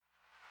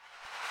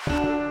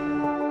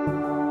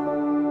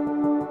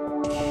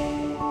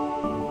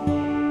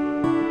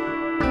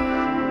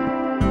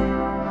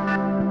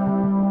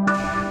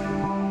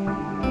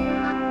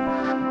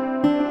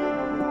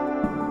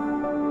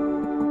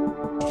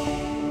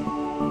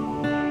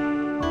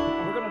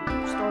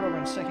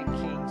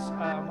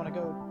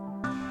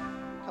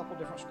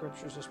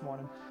scriptures this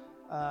morning.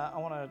 I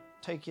want to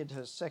take you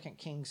to 2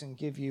 Kings and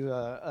give you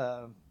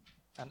an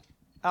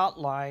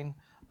outline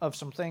of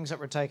some things that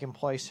were taking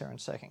place here in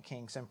 2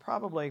 Kings. And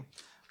probably,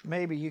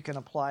 maybe you can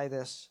apply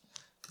this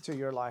to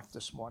your life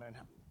this morning.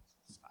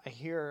 I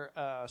hear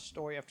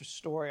story after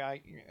story.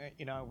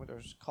 When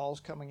there's calls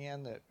coming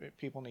in that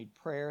people need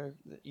prayer.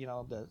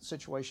 The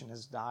situation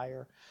is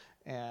dire,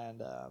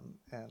 and a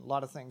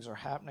lot of things are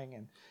happening.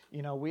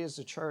 And we as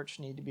the church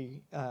need to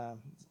be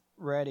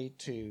ready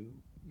to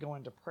go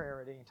into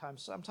prayer at any time.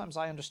 Sometimes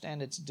I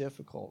understand it's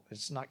difficult.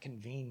 It's not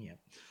convenient.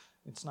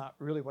 It's not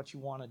really what you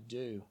want to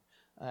do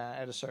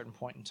at a certain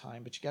point in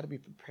time. But you got to be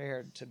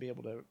prepared to be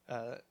able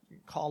to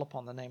call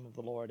upon the name of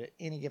the Lord at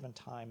any given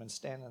time and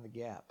stand in the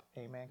gap.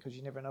 Amen. Because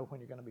you never know when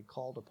you're going to be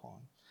called upon.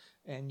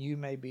 And you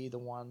may be the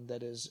one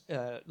that is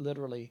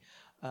literally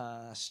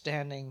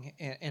standing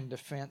in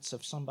defense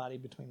of somebody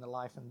between the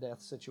life and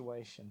death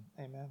situation.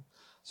 Amen.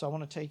 So I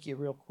want to take you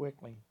real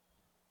quickly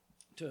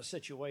to a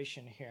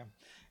situation here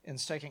in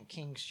 2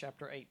 Kings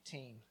chapter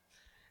 18.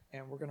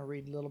 And we're going to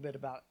read a little bit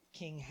about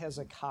King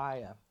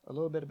Hezekiah, And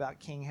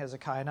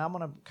I'm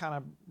going to kind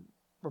of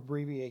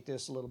abbreviate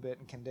this a little bit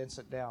and condense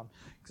it down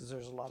because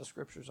there's a lot of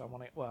scriptures I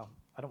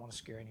don't want to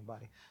scare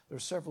anybody.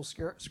 There's several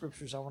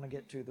scriptures I want to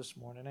get to this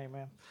morning,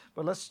 amen.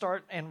 But let's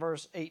start in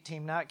verse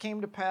 18. Now it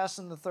came to pass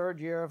in the 3rd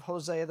year of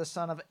Hosea the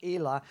son of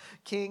Elah,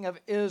 king of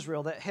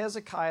Israel, that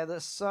Hezekiah the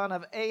son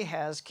of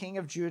Ahaz, king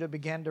of Judah,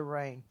 began to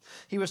reign.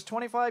 He was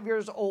 25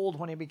 years old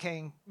when he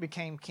became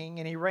king,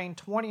 and he reigned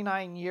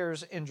 29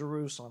 years in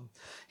Jerusalem.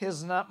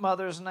 His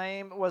mother's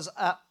name was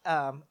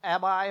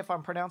Abi, if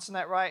I'm pronouncing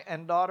that right,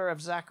 and daughter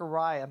of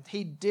Zechariah.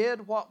 He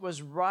did what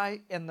was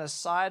right in the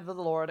sight of the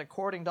Lord,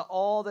 according to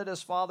all that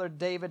his father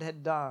David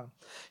had done.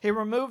 He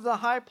removed the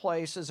high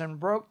places and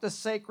broke the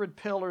sacred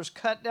pillars,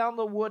 cut down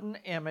the wooden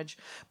image,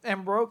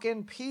 and broke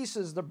in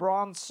pieces the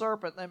bronze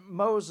serpent that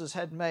Moses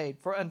had made.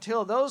 For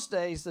until those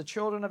days, the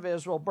children of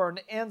Israel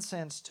burned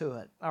incense to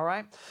it. All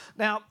right?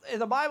 Now,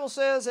 the Bible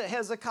says that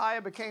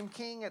Hezekiah became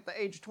king at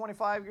the age of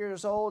 25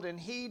 years old, and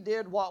he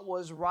did what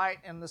was right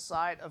in the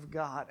sight of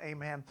God.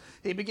 Amen.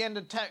 He began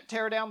to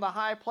tear down the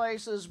high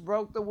places,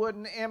 broke the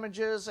wooden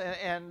images,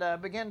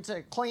 and began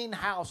to clean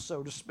house,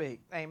 so to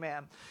speak. Amen.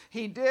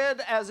 He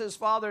did as his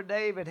father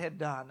David had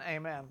done.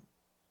 Amen.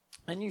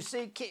 And you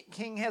see,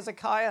 King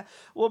Hezekiah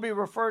will be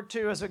referred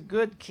to as a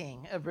good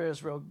king of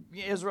Israel.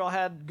 Israel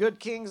had good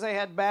kings, they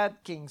had bad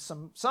kings.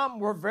 Some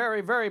were very,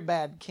 very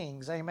bad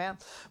kings, amen?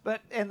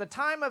 But in the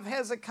time of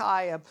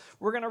Hezekiah,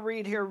 we're going to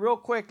read here real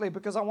quickly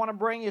because I want to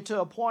bring you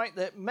to a point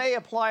that may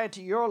apply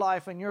to your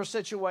life and your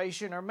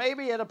situation, or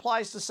maybe it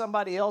applies to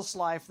somebody else's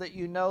life that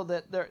you know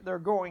that they're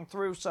going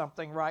through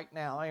something right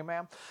now,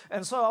 amen?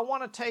 And so I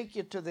want to take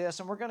you to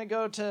this, and we're going to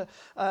go to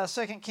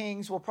 2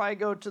 Kings. We'll probably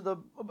go to the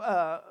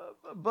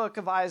book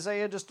of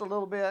Isaiah just a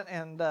little bit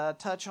and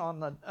touch on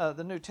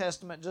the New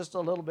Testament just a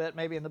little bit,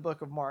 maybe in the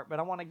book of Mark, but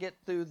I want to get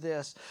through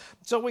this.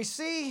 So we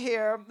see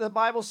here, the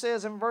Bible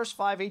says in verse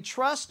 5, he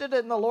trusted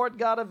in the Lord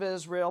God of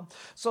Israel,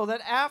 so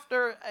that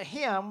after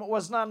him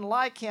was none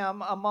like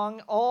him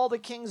among all the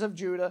kings of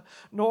Judah,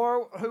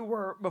 nor who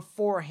were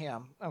before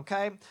him.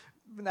 Okay?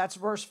 That's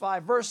verse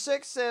 5. Verse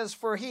 6 says,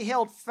 for he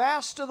held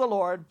fast to the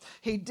Lord.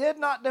 He did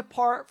not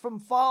depart from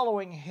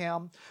following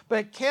him,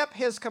 but kept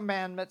his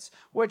commandments,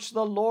 which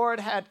the Lord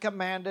had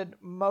commanded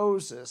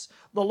Moses.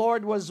 The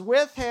Lord was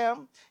with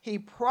him. He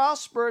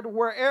prospered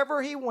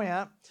wherever he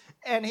went,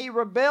 and he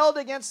rebelled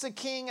against the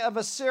king of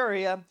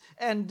Assyria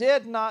and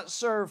did not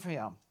serve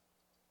him.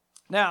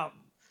 Now,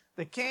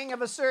 the king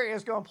of Assyria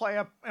is going to play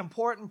an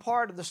important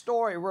part of the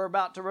story we're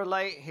about to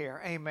relate here.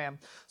 Amen.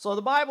 So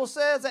the Bible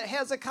says that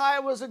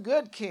Hezekiah was a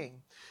good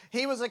king.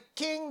 He was a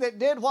king that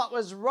did what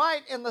was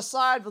right in the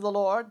sight of the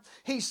Lord.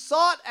 He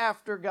sought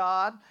after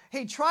God.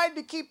 He tried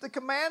to keep the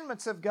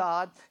commandments of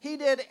God. He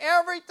did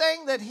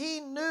everything that he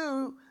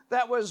knew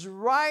that was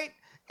right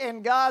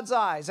in God's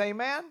eyes.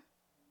 Amen?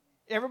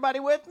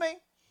 Everybody with me?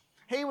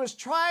 He was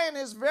trying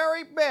his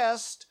very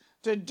best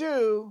to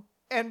do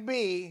and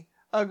be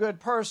a good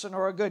person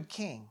or a good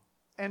king,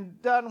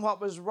 and done what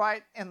was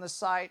right in the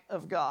sight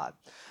of God.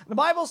 The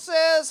Bible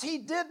says he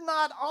did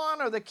not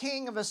honor the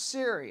king of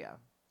Assyria.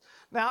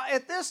 Now,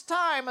 at this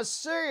time,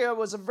 Assyria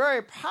was a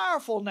very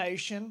powerful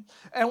nation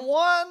and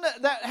one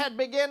that had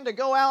begun to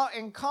go out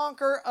and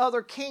conquer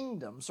other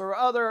kingdoms or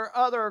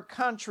other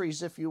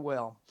countries, if you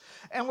will.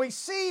 And we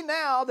see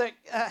now that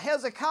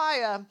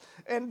Hezekiah,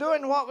 in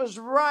doing what was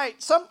right,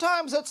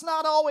 sometimes it's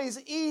not always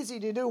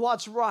easy to do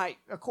what's right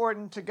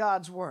according to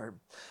God's word.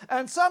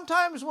 And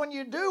sometimes when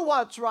you do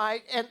what's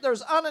right, and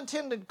there's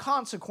unintended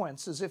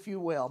consequences, if you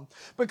will.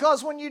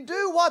 Because when you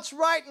do what's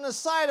right in the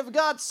sight of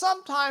God,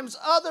 sometimes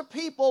other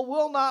people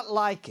will not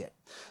like it.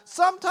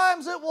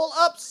 Sometimes it will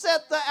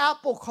upset the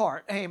apple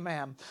cart,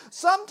 amen.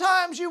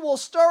 Sometimes you will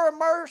stir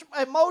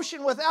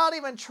emotion without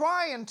even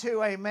trying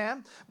to,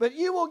 amen. But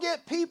you will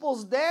get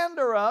people's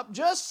dander up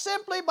just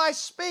simply by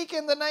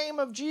speaking the name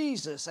of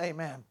Jesus,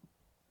 amen.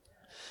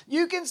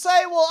 You can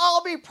say, well,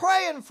 I'll be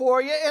praying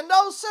for you, and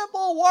those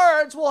simple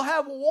words will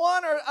have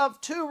one or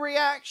of two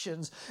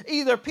reactions.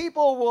 Either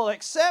people will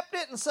accept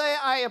it and say,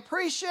 I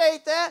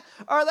appreciate that,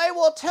 or they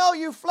will tell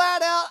you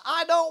flat out,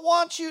 I don't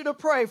want you to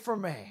pray for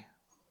me.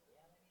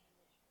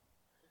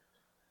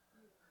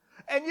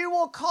 And you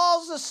will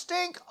cause a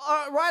stink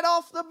right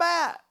off the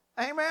bat.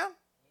 Amen?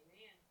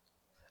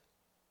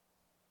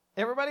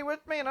 Everybody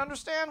with me and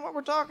understand what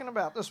we're talking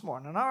about this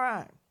morning? All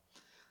right.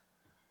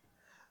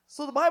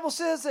 So the Bible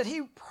says that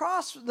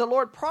the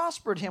Lord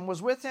prospered him,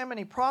 was with him, and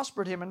he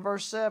prospered him in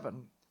verse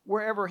 7,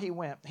 wherever he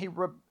went.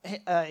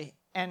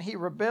 And he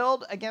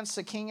rebelled against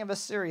the king of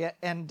Assyria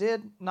and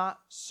did not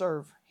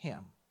serve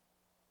him.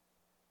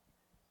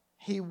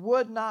 He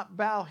would not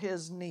bow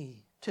his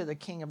knee to the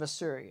king of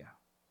Assyria.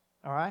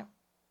 All right?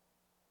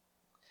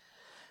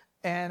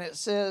 And it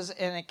says,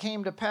 and it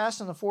came to pass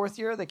in the 4th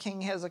year, the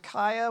king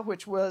Hezekiah,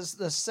 which was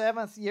the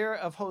 7th year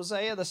of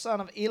Hosea, the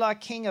son of Elah,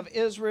 king of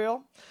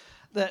Israel,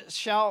 that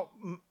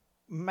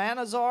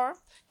Shalmaneser,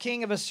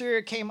 king of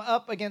Assyria, came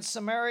up against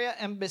Samaria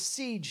and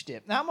besieged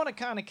it. Now I'm going to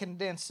kind of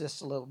condense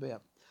this a little bit.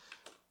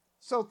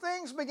 So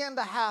things began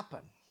to happen.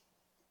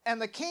 And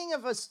the king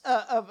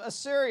of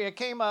Assyria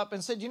came up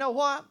and said, you know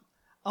what?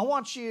 I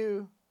want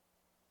you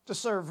to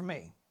serve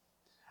me.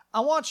 I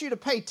want you to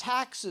pay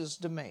taxes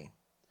to me.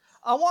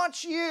 I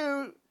want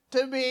you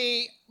to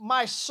be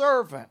my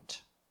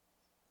servant.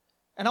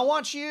 And I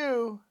want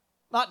you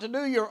not to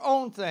do your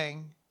own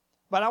thing,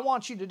 but I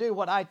want you to do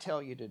what I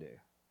tell you to do,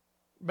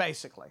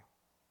 basically.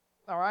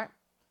 All right?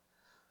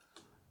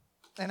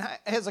 And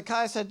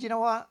Hezekiah said, you know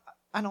what?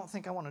 I don't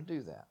think I want to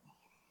do that.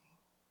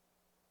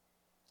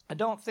 I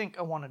don't think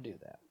I want to do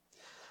that.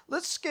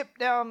 Let's skip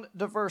down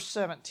to verse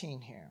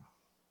 17 here.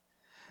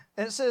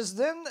 It says,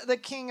 then the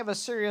king of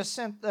Assyria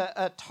sent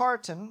the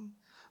Tartan,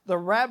 the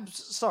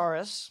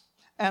Rabsaris,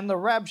 and the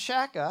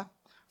Rabshakeh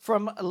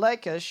from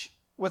Lachish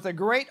with a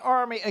great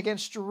army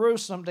against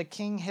Jerusalem to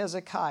King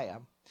Hezekiah.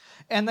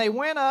 And they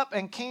went up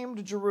and came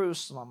to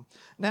Jerusalem.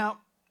 Now,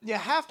 you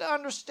have to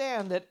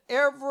understand that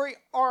every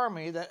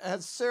army that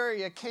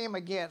Assyria came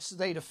against,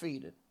 they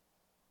defeated.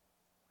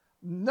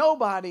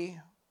 Nobody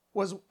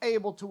was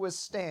able to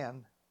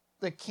withstand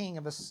the king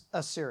of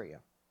Assyria.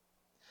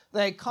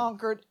 They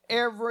conquered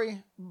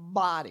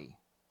everybody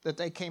that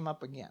they came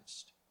up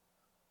against.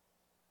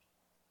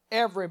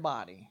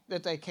 Everybody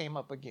that they came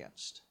up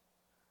against.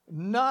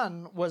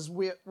 None was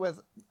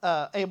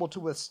able to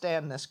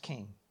withstand this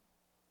king.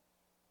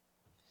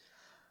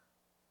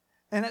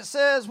 And it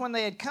says, when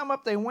they had come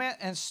up, they went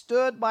and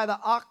stood by the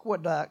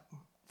aqueduct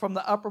from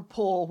the upper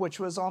pool, which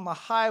was on the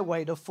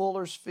highway to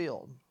Fuller's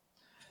Field.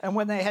 And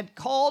when they had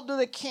called to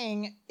the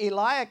king,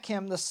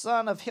 Eliakim, the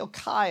son of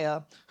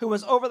Hilkiah, who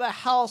was over the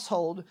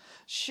household,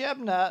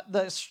 Shebna,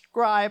 the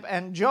scribe,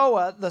 and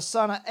Joah, the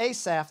son of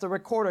Asaph, the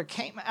recorder,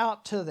 came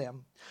out to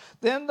them.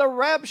 Then the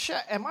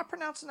Rabshakeh, am I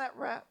pronouncing that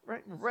right?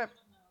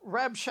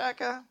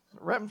 Rabshakeh,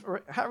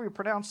 however you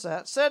pronounce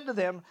that, said to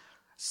them,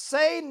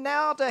 say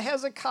now to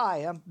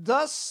Hezekiah,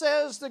 thus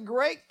says the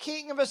great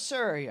king of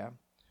Assyria,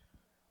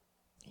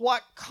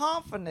 what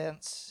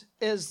confidence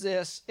is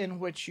this in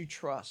which you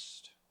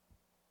trust?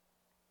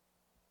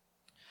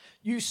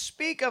 You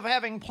speak of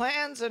having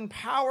plans and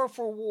power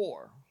for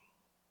war,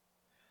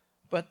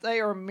 but they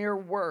are mere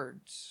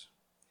words.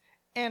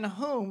 In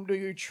whom do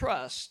you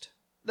trust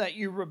that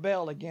you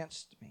rebel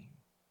against me?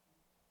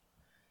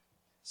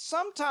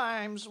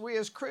 Sometimes we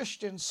as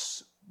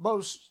Christians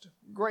boast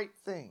great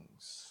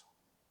things.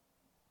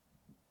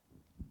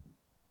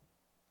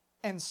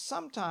 And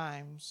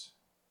sometimes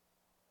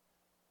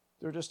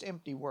they're just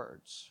empty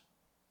words.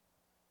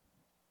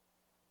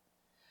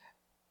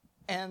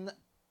 And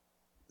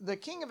the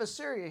king of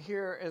Assyria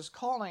here is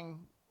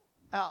calling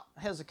out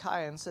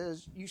Hezekiah and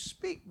says, you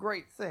speak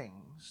great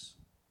things.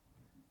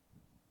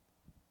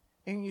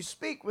 And you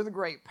speak with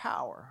great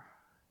power.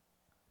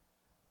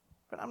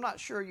 But I'm not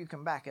sure you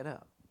can back it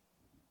up.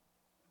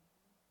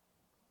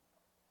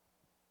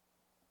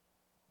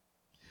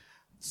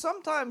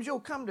 Sometimes you'll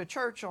come to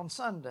church on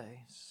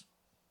Sundays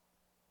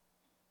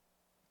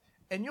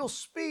and you'll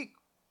speak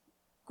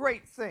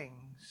great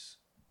things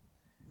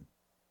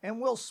and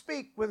we'll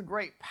speak with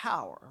great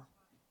power.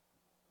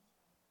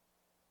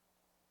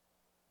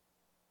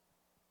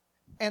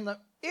 And the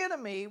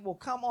enemy will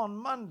come on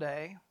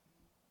Monday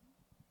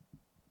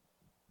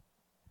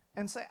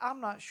and say, I'm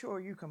not sure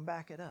you can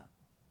back it up.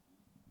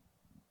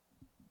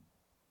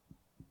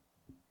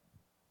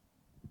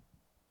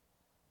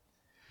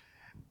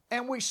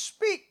 And we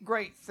speak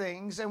great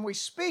things and we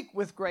speak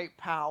with great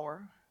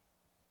power,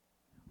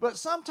 but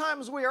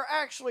sometimes we are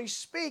actually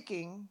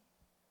speaking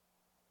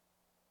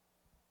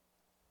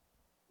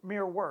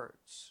mere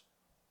words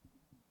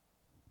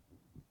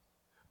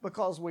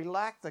because we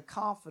lack the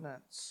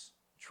confidence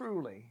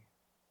truly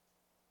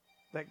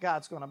that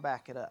God's going to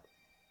back it up.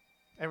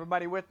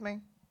 Everybody with me?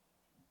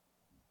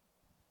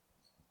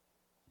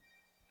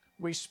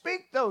 We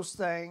speak those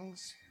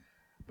things,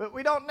 but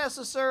we don't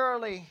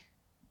necessarily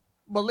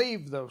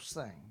believe those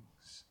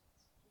things.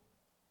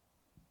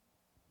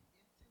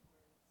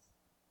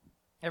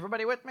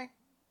 Everybody with me?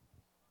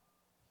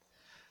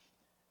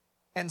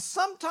 And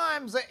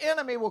sometimes the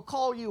enemy will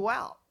call you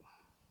out.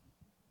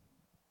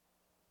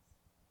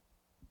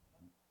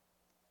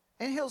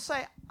 And he'll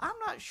say, I'm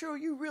not sure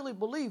you really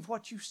believe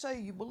what you say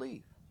you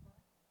believe.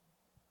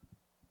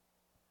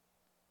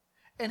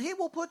 And he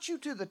will put you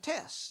to the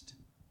test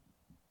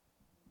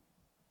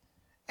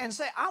and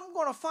say, I'm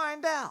going to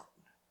find out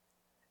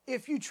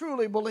if you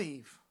truly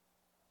believe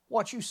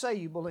what you say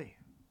you believe.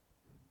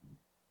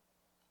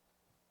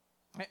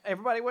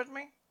 Everybody with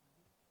me?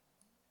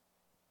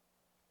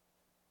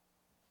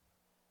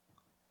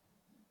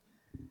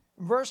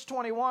 Verse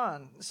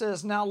 21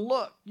 says, now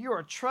look, you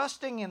are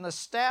trusting in the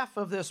staff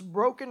of this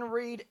broken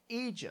reed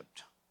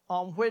Egypt,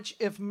 on which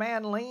if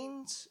man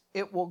leans,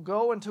 it will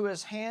go into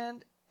his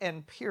hand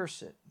and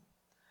pierce it.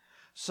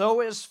 So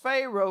is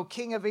Pharaoh,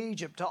 king of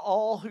Egypt, to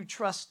all who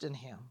trust in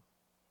him.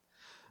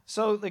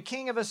 So the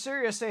king of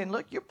Assyria is saying,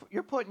 look,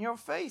 you're putting your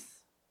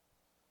faith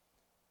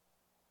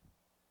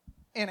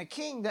in a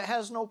king that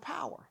has no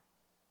power.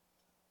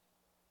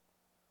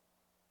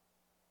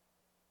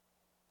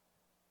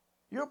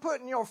 You're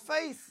putting your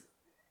faith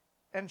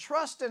and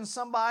trust in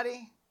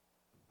somebody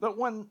that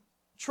when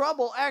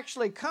trouble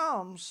actually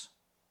comes,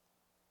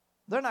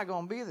 they're not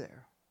going to be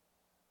there.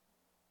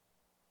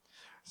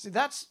 See,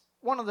 that's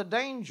one of the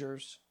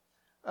dangers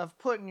of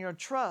putting your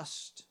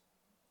trust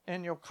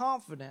and your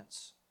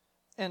confidence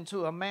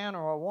into a man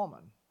or a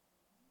woman.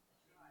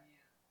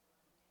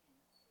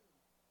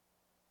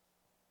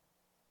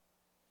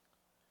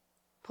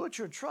 Put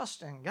your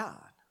trust in God.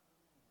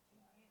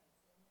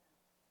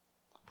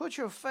 Put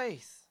your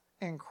faith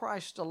in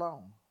Christ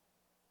alone.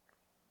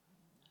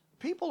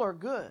 People are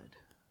good,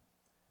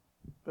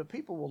 but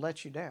people will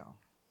let you down.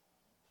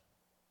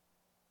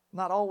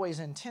 Not always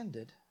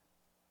intended,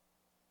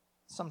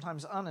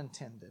 sometimes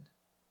unintended.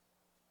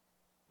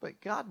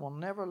 But God will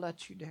never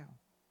let you down.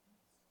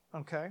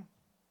 Okay?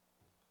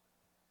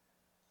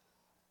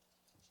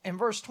 In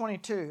verse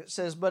 22, it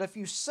says, but if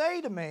you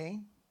say to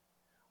me,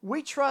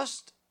 we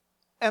trust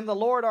in the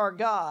Lord our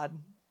God,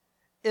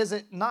 is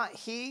it not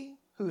he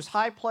whose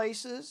high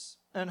places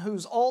and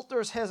whose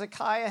altars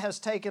Hezekiah has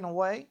taken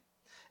away,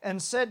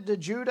 and said to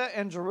Judah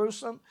and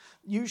Jerusalem,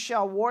 you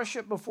shall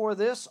worship before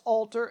this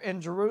altar in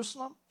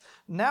Jerusalem?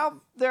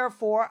 Now,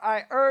 therefore,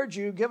 I urge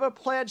you, give a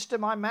pledge to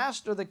my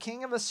master, the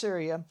king of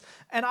Assyria,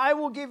 and I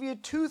will give you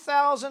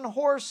 2,000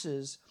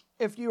 horses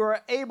if you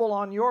are able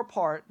on your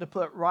part to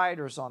put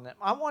riders on them.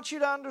 I want you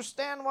to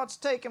understand what's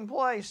taking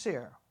place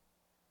here.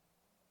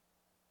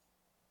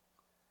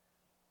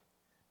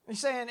 He's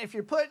saying if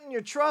you're putting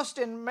your trust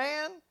in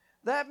man,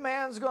 that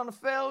man's going to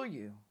fail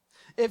you.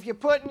 If you're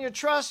putting your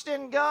trust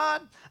in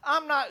God,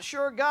 I'm not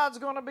sure God's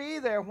going to be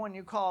there when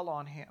you call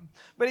on him.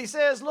 But he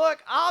says,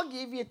 look, I'll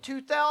give you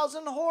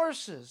 2,000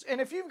 horses.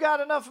 And if you've got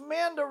enough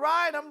men to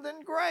ride them,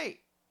 then great.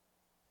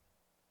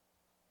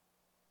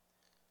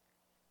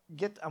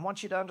 I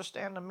want you to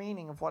understand the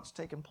meaning of what's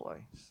taking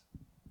place.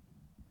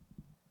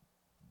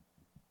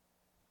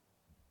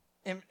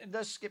 And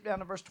let's skip down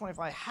to verse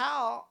 25.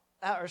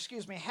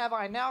 Have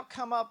I now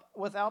come up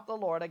without the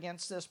Lord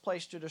against this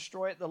place to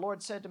destroy it? The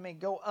Lord said to me,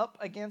 go up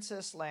against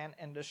this land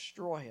and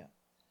destroy it.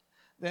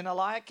 Then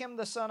Eliakim,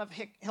 the son of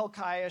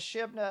Hilkiah,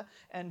 Shebna,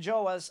 and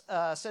Joaz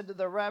said to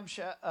the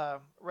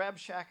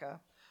Rabshakeh,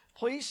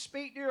 please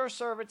speak to your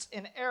servants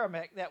in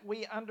Aramaic that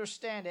we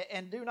understand it,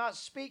 and do not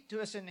speak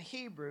to us in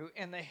Hebrew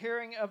in the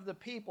hearing of the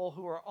people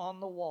who are on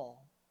the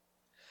wall.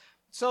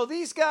 So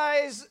these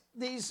guys,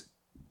 these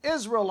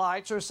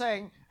Israelites are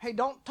saying, hey,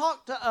 don't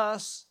talk to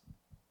us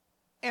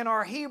in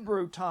our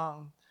Hebrew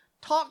tongue.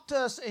 Talk to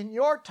us in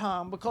your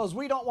tongue, because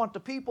we don't want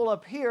the people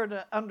up here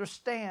to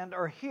understand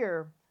or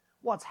hear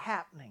what's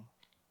happening.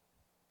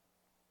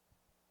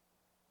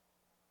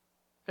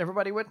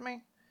 Everybody with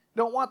me?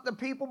 Don't want the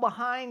people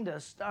behind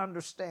us to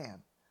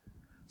understand.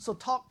 So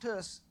talk to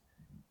us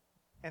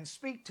and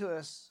speak to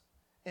us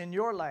in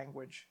your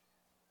language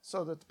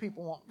so that the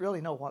people won't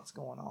really know what's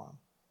going on.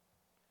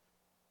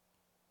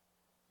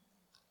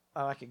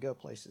 Oh, I could go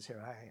places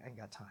here. I ain't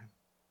got time.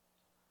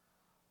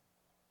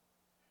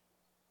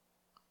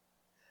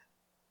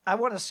 I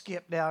want to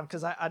skip down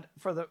because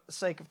for the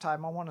sake of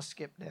time, I want to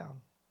skip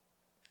down.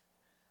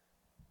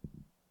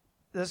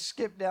 Let's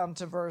skip down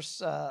to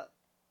verse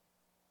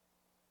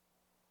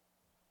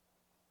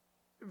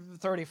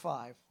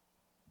 35.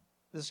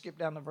 Let's skip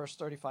down to verse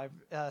 35,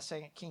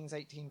 2 Kings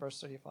 18, verse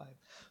 35.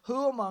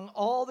 Who among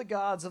all the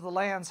gods of the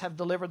lands have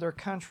delivered their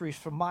countries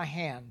from my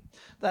hand,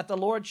 that the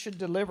Lord should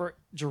deliver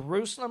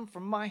Jerusalem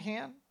from my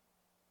hand?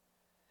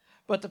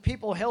 But the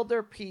people held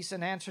their peace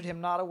and answered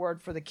him not a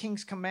word, for the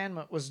king's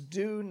commandment was,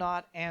 do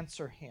not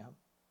answer him.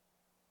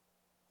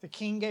 The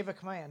king gave a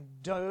command,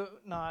 do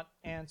not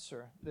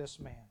answer this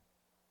man.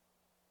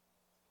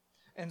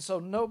 And so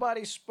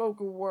nobody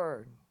spoke a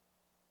word.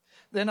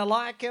 Then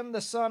Eliakim,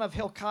 the son of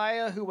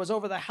Hilkiah, who was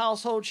over the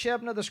household,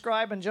 Shebna the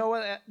scribe, and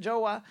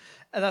Joah,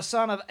 the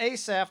son of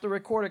Asaph, the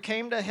recorder,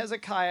 came to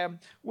Hezekiah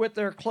with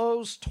their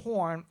clothes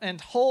torn and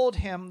told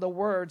him the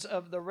words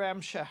of the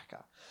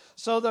Rabshakeh.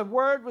 So the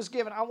word was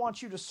given, I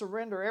want you to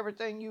surrender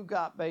everything you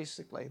got,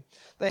 basically.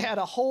 They had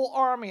a whole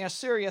army,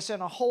 Assyria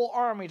sent a whole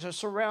army to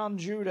surround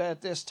Judah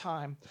at this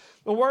time.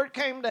 The word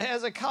came to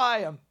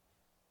Hezekiah,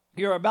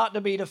 you're about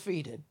to be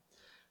defeated.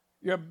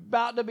 You're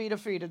about to be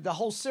defeated. The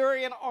whole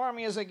Syrian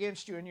army is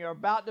against you, and you're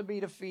about to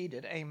be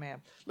defeated.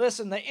 Amen.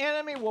 Listen, the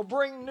enemy will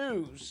bring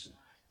news.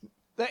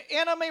 The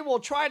enemy will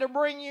try to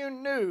bring you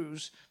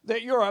news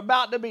that you're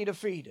about to be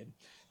defeated.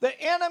 The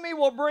enemy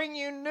will bring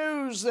you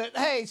news that,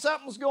 hey,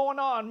 something's going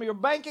on. Your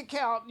bank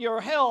account,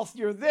 your health,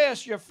 your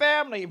this, your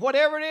family,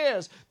 whatever it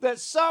is, that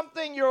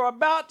something you're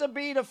about to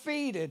be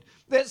defeated.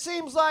 That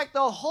seems like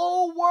the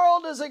whole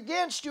world is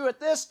against you at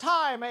this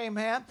time,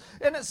 amen.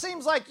 And it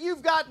seems like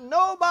you've got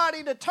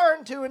nobody to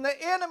turn to, and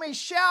the enemy's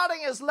shouting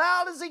as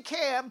loud as he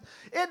can.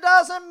 It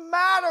doesn't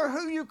matter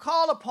who you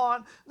call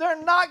upon.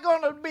 They're not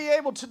going to be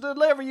able to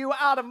deliver you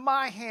out of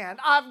my hand.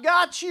 I've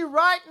got you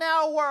right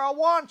now where I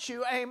want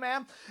you,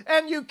 amen.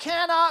 And you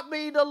cannot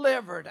be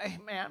delivered,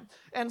 amen.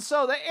 And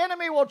so the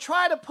enemy will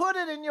try to put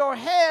it in your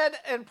head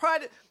and try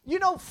to, you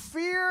know,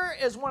 fear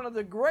is one of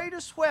the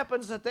greatest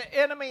weapons that the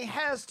enemy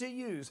has to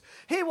use.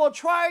 He will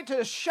try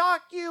to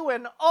shock you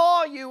and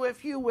awe you,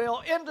 if you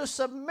will, into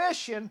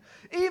submission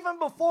even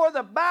before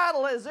the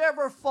battle is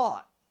ever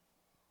fought.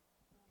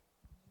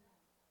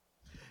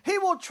 He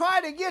will try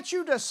to get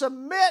you to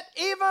submit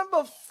even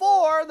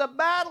before the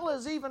battle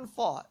is even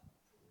fought.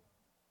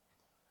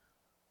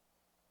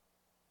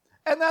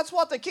 And that's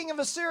what the king of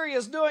Assyria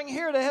is doing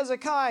here to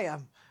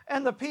Hezekiah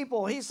and the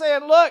people. He's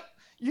saying, look,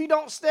 you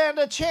don't stand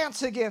a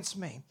chance against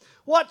me.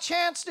 What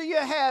chance do you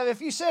have? If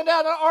you send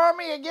out an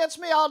army against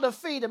me, I'll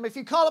defeat him. If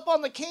you call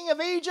upon the king of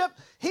Egypt,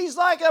 he's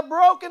like a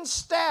broken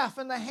staff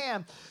in the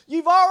hand.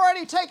 You've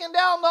already taken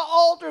down the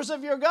altars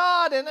of your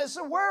God, and it's,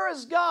 where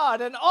is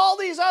God? And all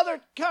these other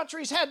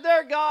countries had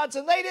their gods,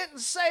 and they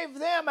didn't save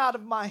them out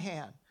of my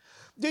hand.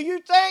 Do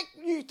you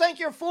think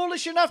you're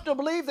foolish enough to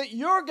believe that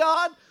your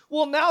God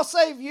will now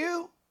save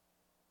you?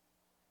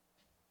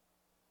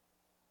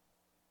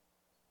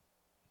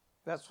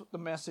 That's the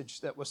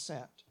message that was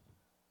sent.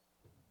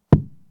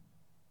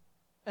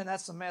 And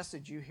that's the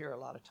message you hear a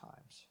lot of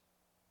times.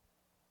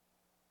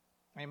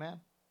 Amen?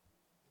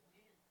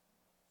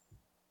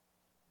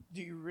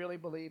 Do you really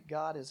believe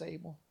God is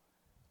able?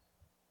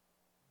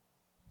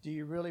 Do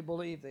you really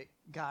believe that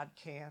God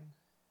can?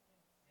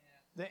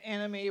 The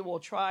enemy will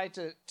try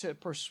to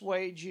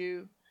persuade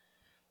you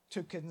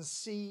to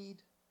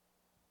concede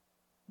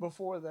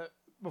before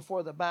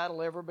the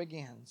battle ever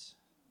begins.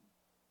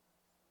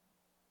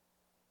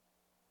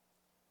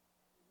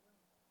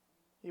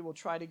 He will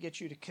try to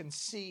get you to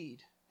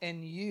concede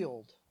and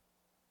yield.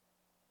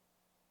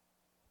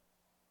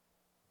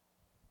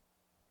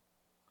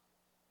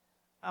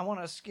 I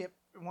want to skip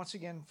once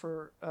again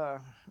for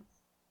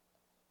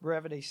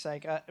brevity's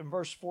sake. In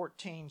verse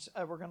 14,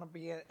 we're going to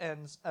be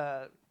in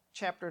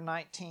chapter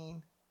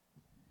 19.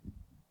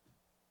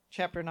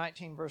 Chapter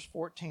 19, verse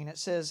 14. It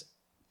says,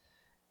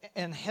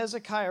 and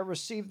Hezekiah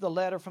received the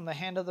letter from the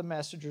hand of the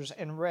messengers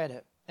and read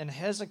it. And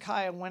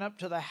Hezekiah went up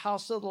to the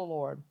house of the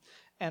Lord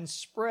and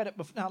spread it.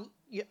 Now,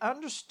 you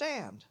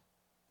understand,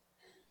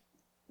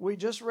 we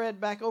just read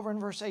back over in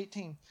verse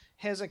 18,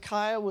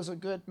 Hezekiah was a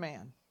good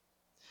man.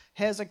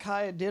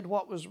 Hezekiah did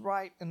what was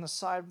right in the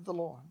sight of the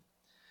Lord.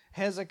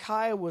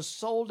 Hezekiah was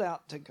sold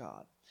out to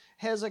God.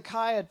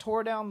 Hezekiah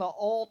tore down the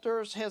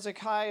altars.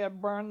 Hezekiah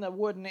burned the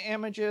wooden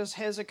images.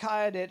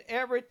 Hezekiah did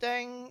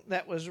everything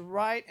that was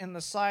right in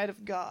the sight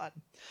of God.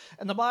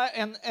 And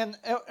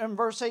in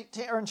verse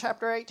 18, or in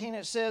chapter 18,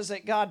 it says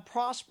that God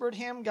prospered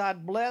him,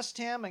 God blessed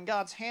him, and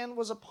God's hand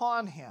was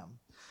upon him.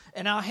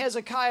 And now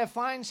Hezekiah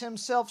finds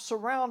himself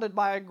surrounded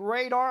by a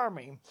great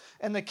army.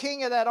 And the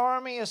king of that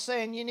army is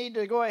saying, you need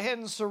to go ahead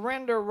and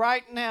surrender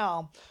right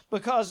now,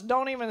 because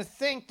don't even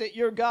think that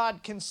your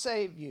God can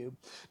save you.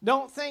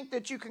 Don't think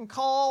that you can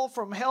call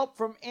from help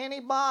from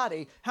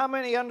anybody. How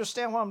many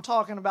understand what I'm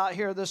talking about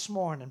here this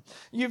morning?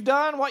 You've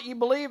done what you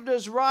believed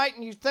is right,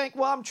 and you think,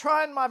 well, I'm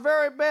trying my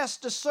very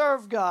best to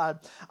serve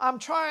God. I'm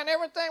trying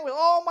everything with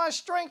all my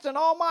strength and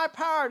all my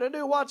power to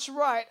do what's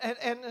right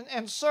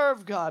and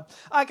serve God.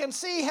 I can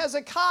see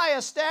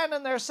Hezekiah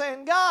standing there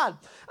saying, God,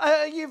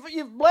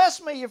 you've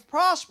blessed me, you've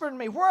prospered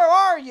me. Where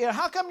are you?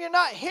 How come you're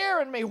not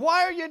hearing me?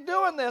 Why are you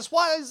doing this?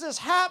 Why is this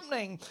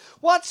happening?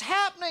 What's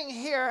happening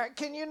here?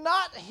 Can you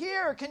not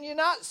hear? Can you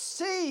not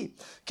see?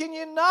 Can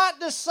you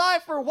not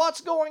decipher what's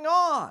going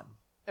on?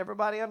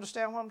 Everybody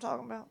understand what I'm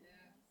talking about?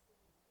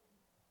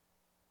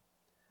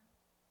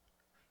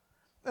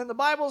 And the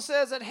Bible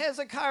says that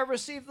Hezekiah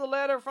received the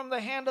letter from the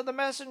hand of the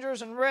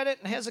messengers and read it.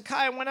 And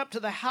Hezekiah went up to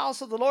the house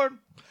of the Lord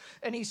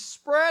And he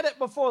spread it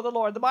before the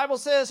Lord. The Bible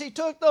says he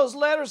took those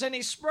letters and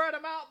he spread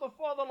them out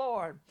before the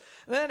Lord.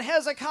 Then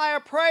Hezekiah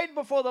prayed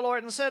before the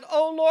Lord and said,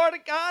 O Lord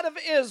God of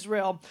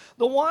Israel,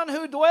 the one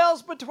who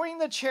dwells between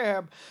the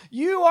cherub,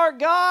 you are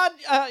God,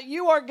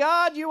 you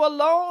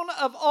alone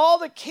of all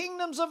the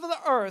kingdoms of the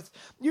earth.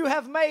 You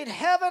have made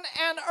heaven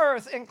and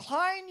earth.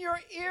 Incline your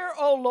ear,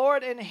 O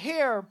Lord, and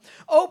hear.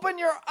 Open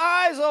your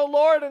eyes, O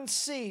Lord, and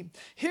see.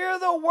 Hear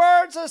the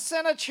words of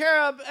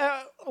Sennacherib,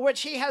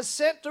 which he has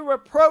sent to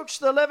reproach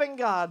the living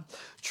God.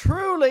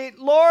 Truly,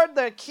 Lord,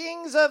 the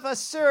kings of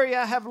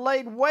Assyria have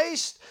laid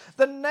waste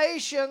the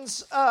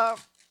nations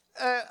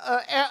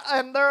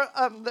and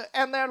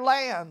their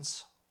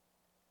lands.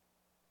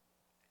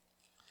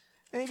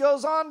 And he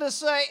goes on to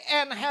say,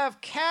 and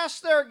have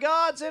cast their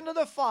gods into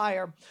the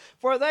fire,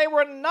 for they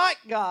were not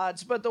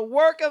gods, but the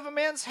work of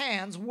men's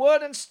hands,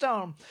 wood and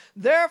stone.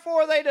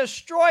 Therefore they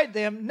destroyed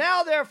them.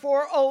 Now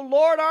therefore, O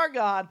Lord our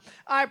God,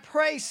 I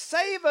pray,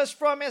 save us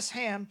from his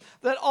hand,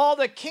 that all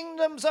the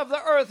kingdoms of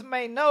the earth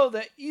may know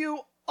that you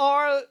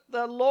are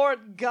the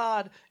Lord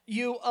God,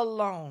 you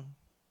alone.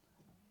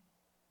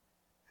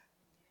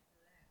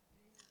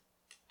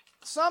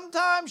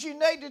 Sometimes you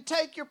need to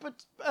take your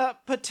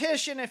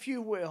petition, if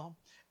you will,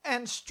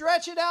 and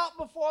stretch it out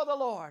before the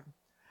Lord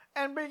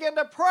and begin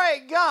to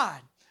pray, God,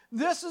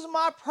 this is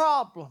my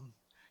problem.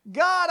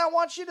 God, I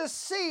want you to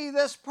see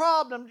this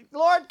problem.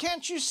 Lord,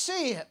 can't you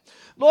see it?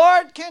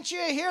 Lord, can't you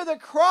hear the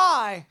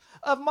cry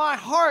of my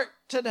heart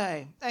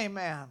today?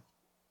 Amen.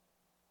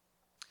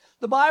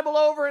 The Bible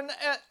over in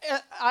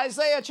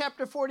Isaiah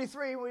chapter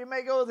 43, we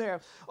may go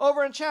there.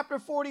 Over in chapter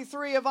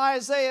 43 of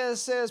Isaiah, it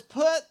says,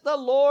 put the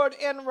Lord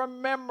in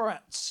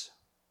remembrance.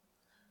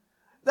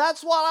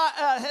 That's what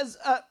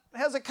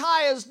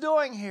Hezekiah is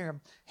doing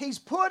here. He's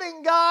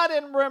putting God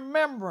in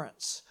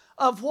remembrance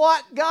of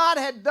what God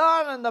had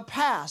done in the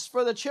past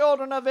for the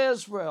children of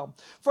Israel,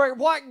 for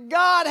what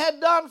God had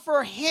done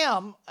for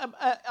him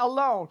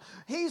alone.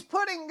 He's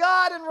putting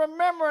God in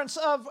remembrance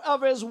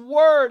of his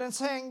word and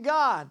saying,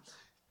 God,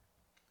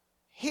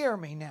 hear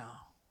me now.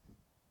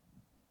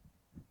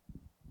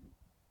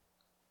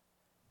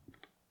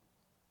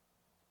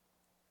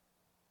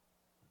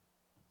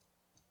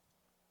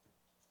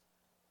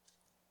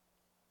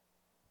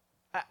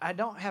 I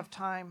don't have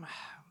time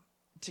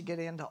to get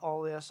into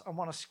all this. I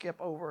want to skip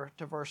over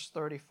to verse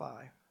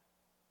 35.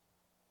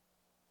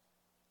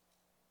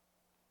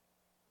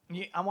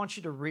 I want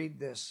you to read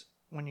this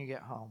when you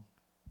get home.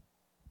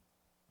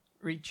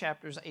 Read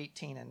chapters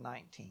 18 and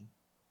 19.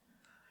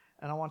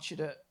 And I want you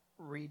to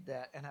read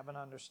that and have an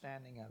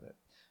understanding of it.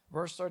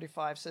 Verse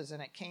 35 says,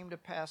 and it came to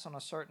pass on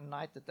a certain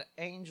night that the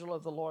angel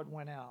of the Lord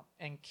went out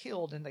and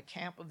killed in the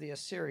camp of the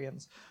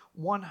Assyrians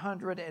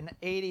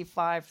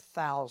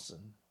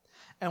 185,000.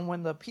 And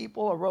when the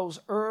people arose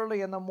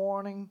early in the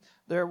morning,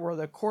 there were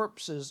the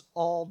corpses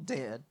all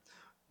dead.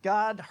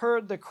 God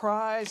heard the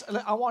cries.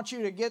 I want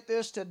you to get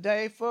this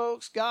today,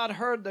 folks. God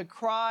heard the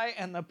cry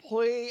and the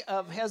plea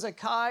of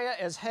Hezekiah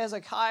as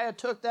Hezekiah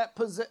took that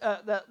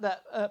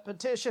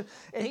petition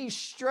and he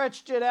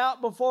stretched it out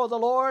before the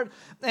Lord.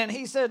 And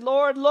he said,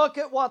 Lord, look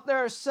at what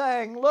they're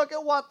saying. Look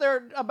at what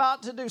they're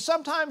about to do.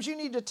 Sometimes you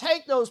need to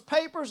take those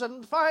papers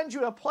and find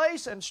you a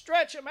place and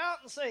stretch them out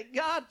and say,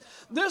 God,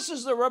 this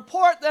is the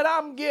report that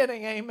I'm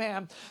getting.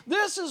 Amen.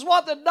 This is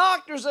what the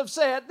doctors have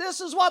said. This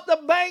is what the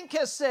bank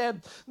has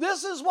said.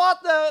 This is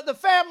what the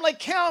family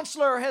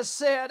counselor has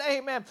said,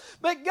 amen.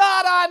 But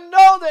God, I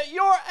know that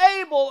you're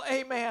able,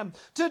 amen,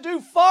 to do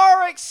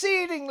far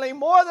exceedingly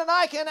more than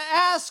I can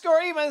ask or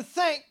even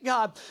think,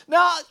 God.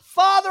 Now,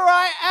 Father,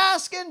 I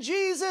ask in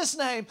Jesus'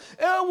 name,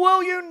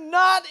 will you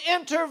not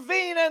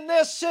intervene in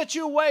this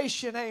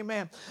situation,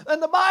 amen.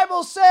 And the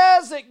Bible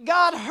says that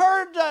God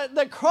heard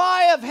the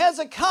cry of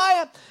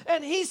Hezekiah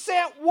and he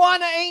sent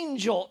one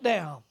angel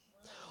down.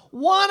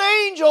 One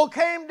angel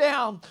came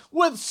down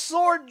with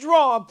sword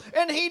drawn,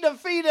 and he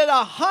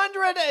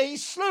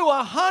slew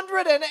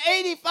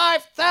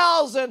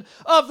 185,000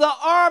 of the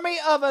army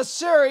of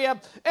Assyria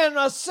in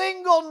a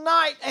single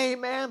night,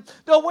 amen.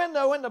 When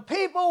the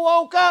people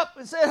woke up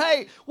and said,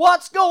 hey,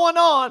 what's going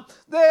on?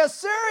 The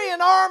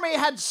Assyrian army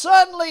had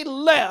suddenly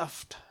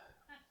left.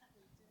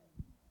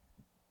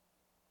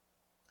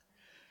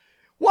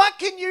 What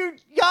can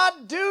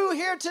God do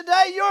here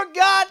today? Your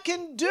God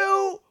can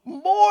do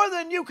more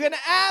than you can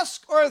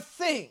ask or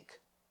think.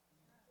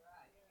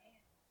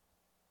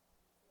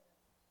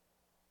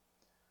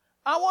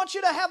 I want you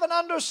to have an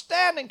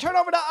understanding. Turn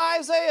over to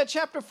Isaiah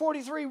chapter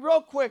 43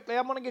 real quickly.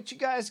 I'm going to get you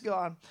guys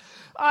going.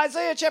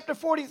 Isaiah chapter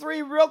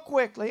 43 real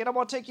quickly, and I'm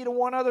going to take you to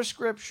one other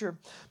scripture.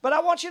 But I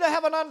want you to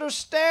have an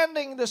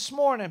understanding this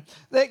morning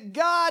that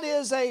God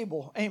is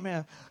able,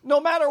 amen.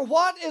 No matter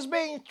what is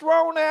being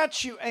thrown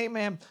at you,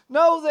 amen,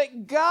 know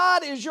that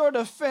God is your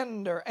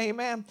defender,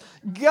 amen.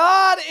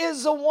 God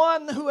is the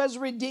one who has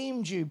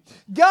redeemed you.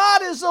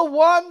 God is the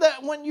one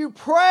that when you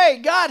pray,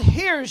 God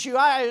hears you.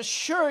 I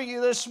assure you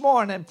this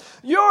morning,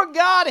 your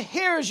God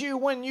hears you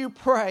when you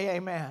pray,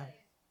 amen.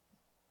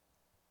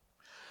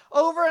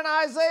 Over in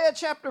Isaiah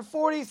chapter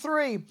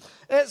 43,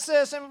 it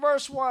says in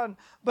verse 1,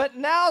 "But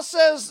now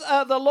says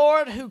the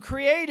Lord who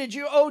created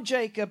you, O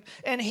Jacob,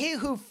 and he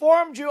who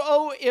formed you,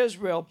 O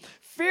Israel,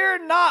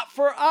 fear not,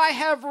 for I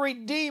have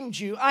redeemed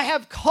you. I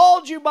have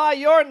called you by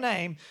your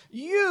name.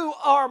 You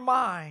are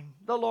mine,"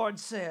 the Lord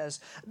says.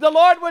 The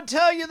Lord would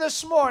tell you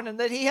this morning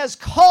that He has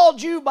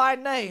called you by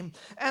name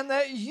and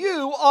that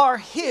you are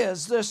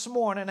His this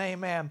morning,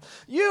 amen.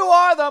 You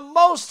are the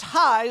Most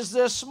High's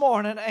this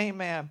morning,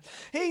 amen.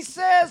 He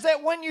says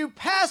that when you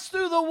pass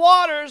through the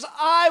waters,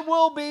 I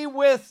will be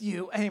with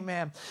you,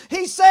 amen.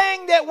 He's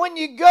saying that when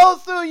you go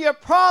through your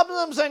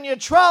problems and your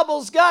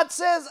troubles, God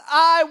says,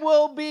 I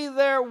will be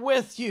there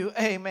with you,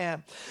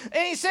 amen.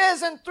 And He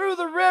says, and through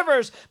the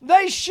rivers,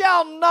 they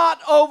shall not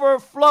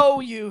overflow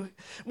you.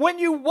 When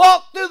you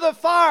walk through the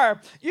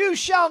fire, you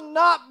shall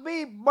not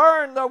be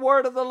burned, the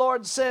word of the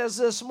Lord says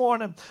this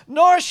morning,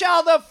 nor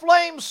shall the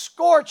flames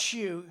scorch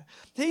you.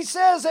 He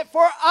says that,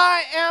 for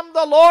I am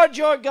the Lord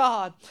your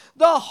God,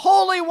 the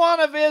Holy One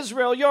of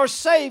Israel, your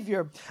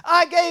Savior.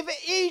 I gave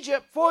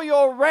Egypt for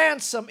your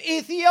ransom,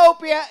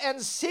 Ethiopia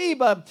and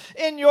Seba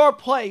in your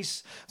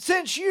place.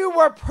 Since you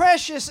were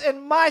precious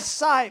in my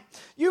sight,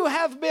 you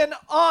have been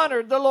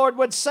honored, the Lord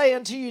would say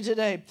unto you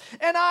today.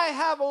 And I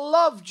have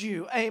loved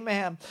you,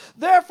 amen.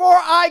 Therefore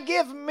I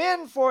give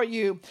men for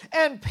you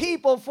and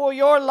people for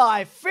your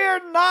life.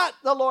 Fear not,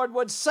 the Lord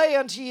would say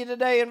unto you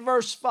today in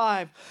verse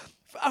 5.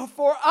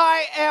 For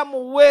I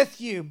am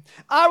with you.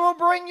 I will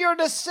bring your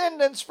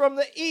descendants from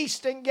the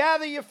east and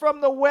gather you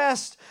from the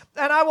west.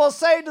 And I will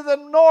say to the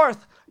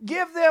north,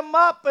 give them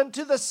up, and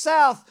to the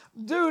south,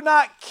 do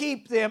not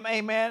keep them.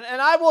 Amen.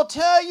 And I will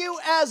tell you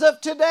as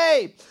of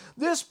today,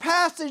 this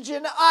passage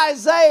in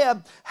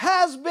Isaiah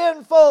has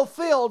been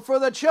fulfilled for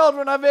the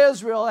children of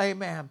Israel.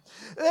 Amen.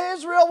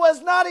 Israel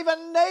was not even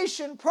a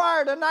nation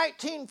prior to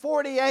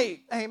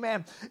 1948.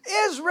 Amen.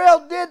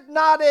 Israel did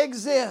not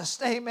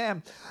exist.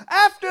 Amen.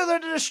 After the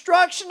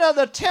destruction of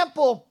the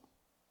temple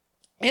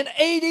in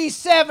AD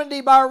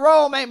 70 by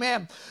Rome,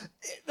 amen,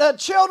 the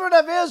children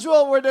of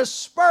Israel were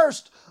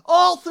dispersed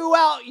all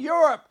throughout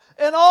Europe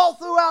and all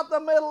throughout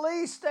the Middle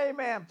East,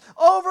 amen,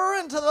 over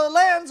into the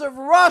lands of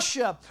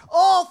Russia,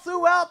 all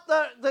throughout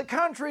the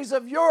countries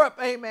of Europe,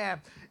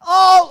 amen.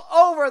 All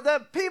over,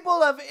 the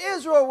people of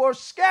Israel were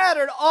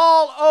scattered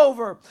all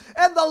over,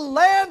 and the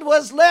land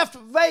was left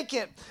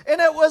vacant,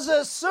 and it was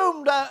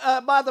assumed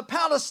by the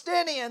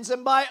Palestinians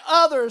and by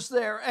others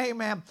there,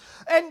 amen.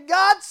 And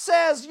God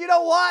says, you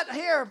know what,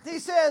 here, He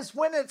says,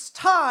 when it's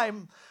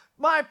time,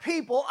 my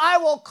people, I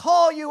will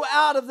call you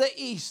out of the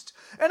east,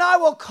 and I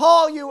will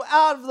call you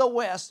out of the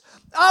west.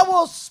 I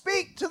will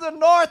speak to the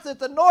north, that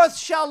the north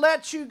shall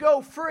let you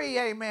go free,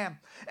 amen.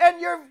 And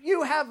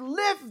you have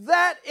lived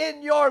that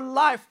in your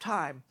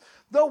lifetime.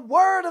 The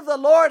word of the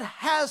Lord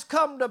has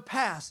come to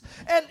pass.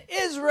 And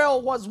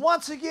Israel was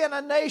once again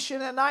a nation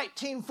in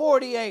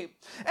 1948.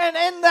 And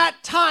in that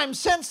time,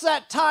 since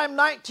that time,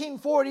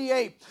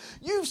 1948,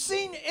 you've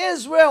seen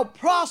Israel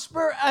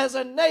prosper as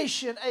a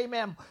nation,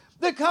 amen.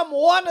 Become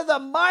one of the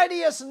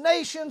mightiest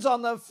nations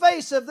on the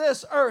face of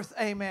this earth,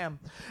 amen.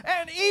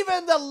 And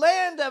even the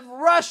land of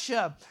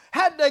Russia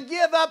had to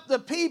give up the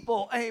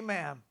people,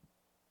 amen,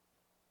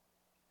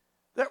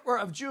 that were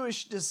of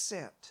Jewish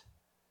descent.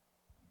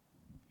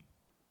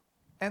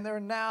 And they're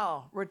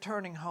now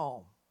returning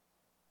home.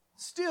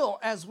 Still,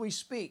 as we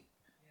speak,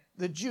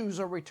 the Jews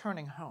are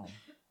returning home.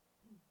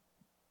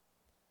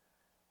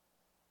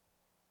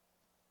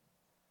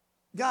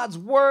 God's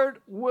word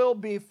will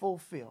be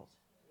fulfilled.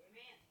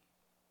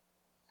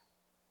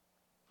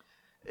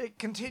 It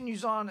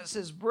continues on, it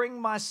says, bring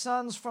my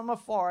sons from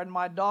afar and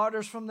my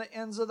daughters from the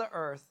ends of the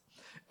earth.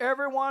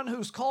 Everyone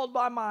who's called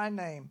by my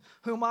name,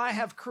 whom I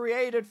have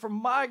created for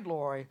my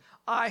glory,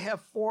 I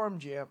have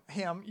formed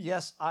him.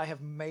 Yes, I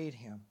have made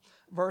him.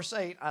 Verse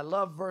 8, I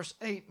love verse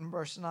 8 and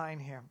verse 9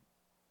 here.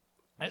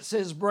 It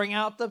says, bring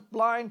out the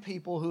blind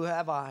people who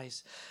have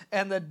eyes,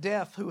 and the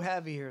deaf who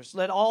have ears.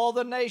 Let all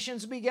the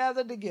nations be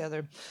gathered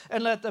together,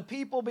 and let the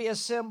people be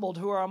assembled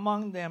who are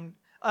among them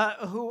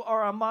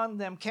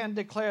can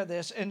declare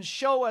this, and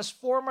show us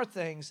former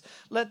things.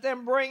 Let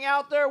them bring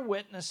out their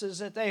witnesses,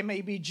 that they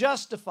may be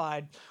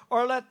justified,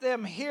 or let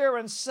them hear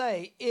and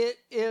say, it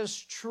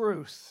is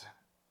truth.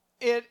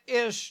 It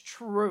is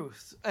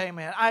truth.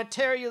 Amen. I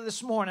tell you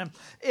this morning,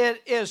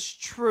 it is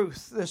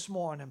truth this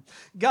morning.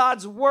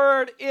 God's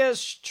word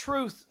is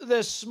truth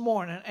this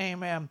morning.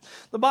 Amen.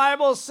 The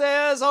Bible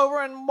says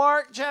over in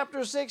Mark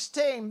chapter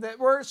 16 that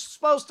we're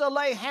supposed to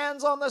lay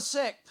hands on the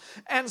sick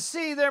and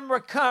see them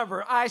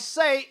recover. I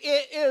say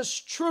it is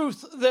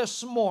truth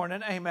this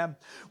morning. Amen.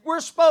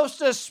 We're supposed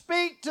to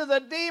speak to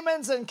the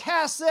demons and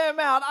cast them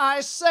out.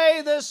 I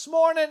say this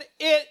morning,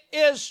 it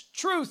is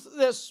truth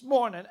this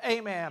morning.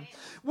 Amen.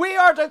 We We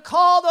are to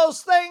call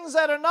those things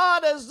that are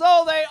not as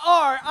though they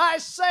are. I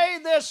say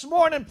this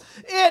morning,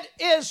 it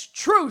is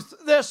truth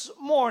this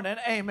morning.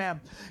 Amen.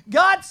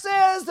 God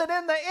says that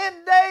in the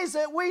end days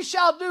that we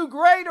shall do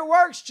greater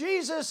works.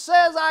 Jesus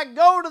says, I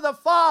go to the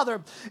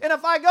Father. And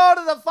if I go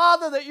to the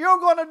Father, that you're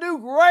going to do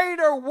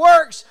greater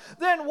works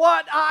than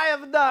what I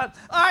have done.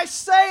 I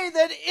say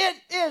that it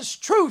is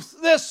truth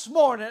this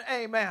morning.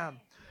 Amen.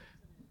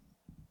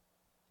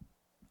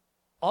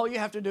 All you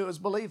have to do is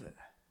believe it.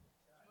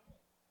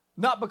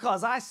 Not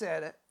because I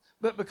said it,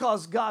 but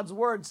because God's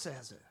Word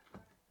says it.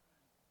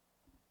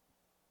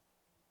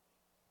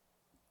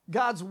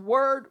 God's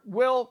Word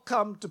will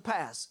come to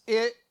pass.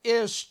 It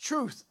is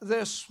truth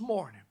this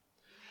morning.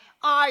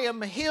 I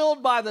am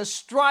healed by the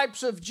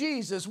stripes of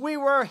Jesus. We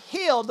were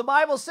healed. The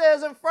Bible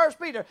says in 1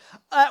 Peter,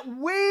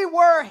 we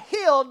were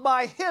healed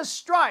by His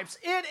stripes.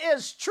 It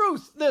is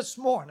truth this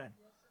morning.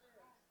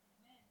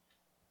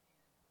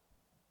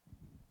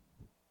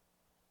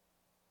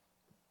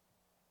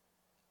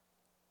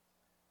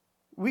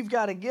 We've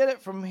got to get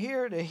it from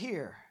here to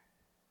here.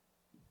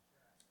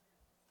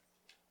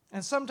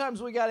 And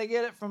sometimes we got to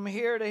get it from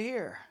here to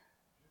here.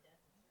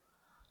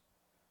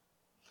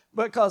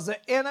 Because the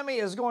enemy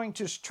is going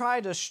to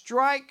try to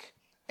strike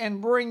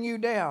and bring you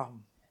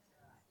down.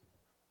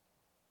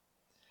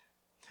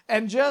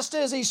 And just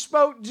as he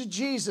spoke to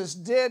Jesus,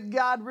 did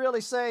God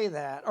really say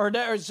that? Or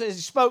as he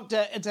spoke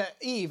to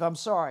Eve, I'm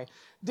sorry.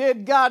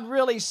 Did God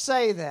really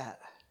say that?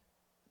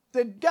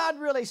 Did God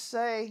really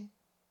say,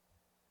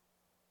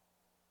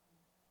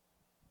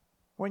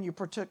 when you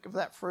partook of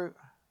that fruit?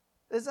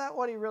 Is that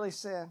what He really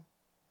said?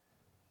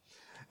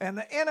 And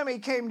the enemy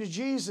came to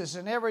Jesus,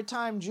 and every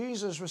time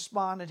Jesus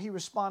responded, He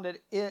responded,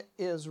 it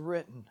is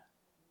written.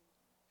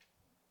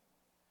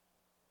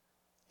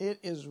 It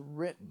is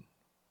written.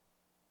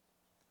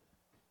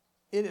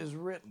 It is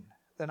written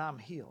that I'm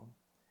healed.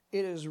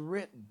 It is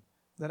written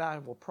that I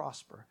will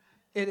prosper.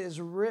 It is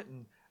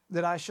written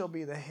that I shall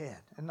be the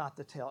head and not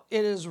the tail.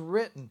 It is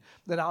written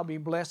that I'll be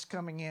blessed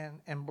coming in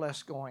and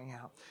blessed going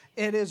out.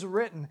 It is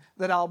written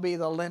that I'll be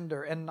the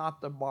lender and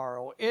not the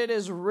borrower. It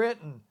is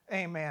written,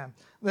 amen,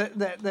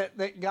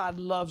 that God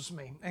loves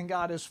me and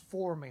God is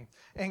for me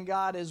and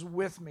God is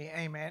with me,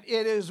 amen.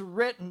 It is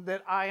written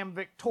that I am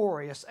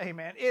victorious,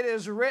 amen. It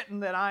is written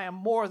that I am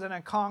more than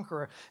a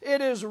conqueror. It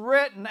is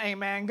written,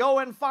 amen. Go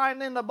and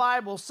find in the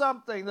Bible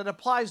something that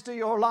applies to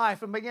your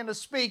life and begin to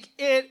speak.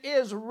 It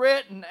is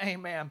written,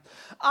 amen.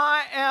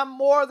 I am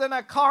more than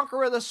a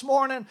conqueror this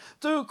morning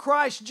through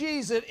Christ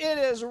Jesus. It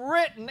is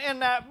written in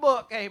that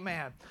book,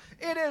 amen.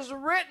 It is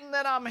written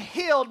that I'm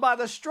healed by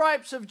the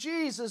stripes of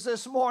Jesus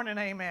this morning,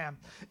 amen.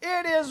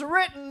 It is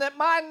written that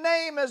my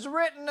name is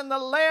written in the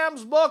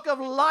Lamb's book of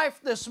life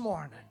this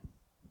morning.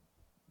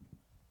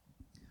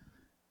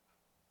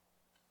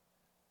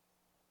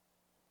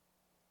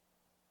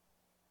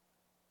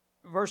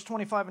 Verse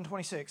 25 and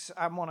 26,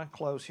 I want to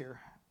close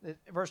here.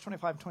 Verse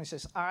 25 and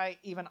 26, I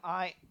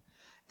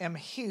am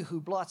He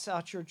who blots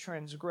out your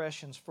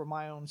transgressions for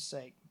my own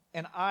sake,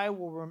 and I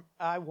will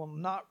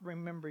not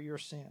remember your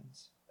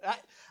sins.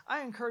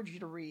 I encourage you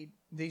to read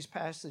these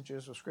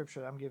passages of Scripture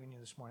that I'm giving you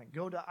this morning.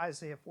 Go to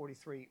Isaiah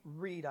 43.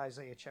 Read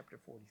Isaiah chapter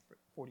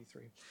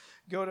 43.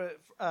 Go to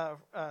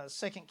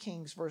 2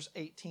 Kings verse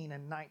 18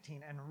 and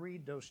 19 and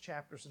read those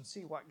chapters and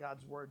see what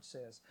God's Word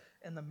says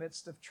in the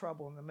midst of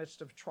trouble, in the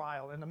midst of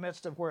trial, in the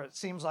midst of where it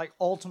seems like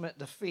ultimate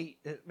defeat,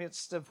 in the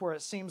midst of where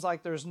it seems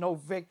like there's no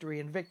victory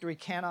and victory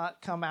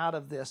cannot come out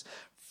of this.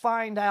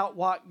 Find out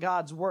what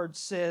God's Word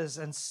says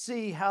and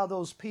see how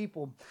those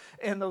people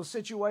in those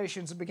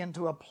situations begin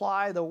to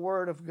apply the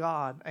Word of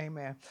God,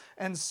 amen,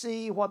 and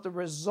see what the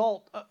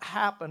result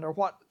happened or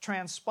what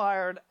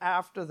transpired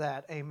after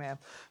that, amen.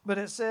 But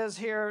it says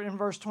here in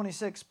verse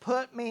 26,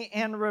 put me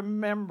in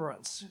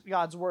remembrance.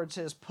 God's Word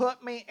says,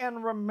 put me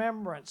in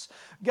remembrance.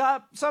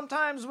 God,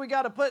 sometimes we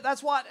got to put,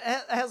 that's what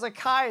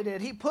Hezekiah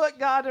did. He put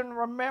God in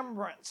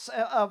remembrance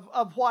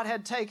of what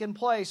had taken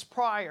place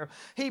prior.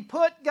 He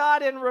put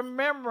God in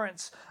remembrance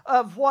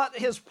of what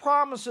His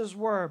promises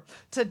were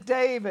to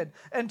David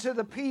and to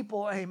the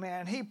people,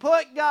 amen. He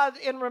put God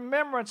in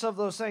remembrance of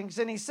those things.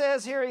 And he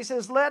says here, he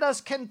says, let us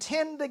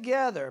contend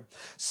together.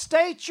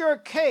 State your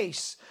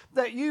case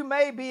that you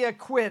may be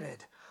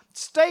acquitted.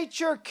 State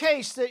your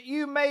case that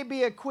you may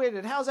be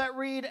acquitted. How's that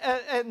read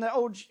in the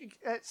old?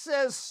 It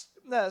says,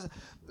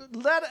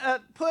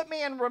 put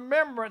me in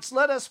remembrance.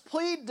 Let us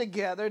plead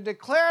together.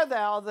 Declare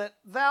thou that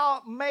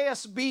thou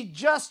mayest be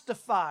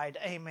justified.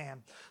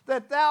 Amen.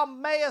 That thou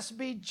mayest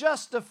be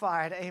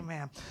justified.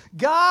 Amen.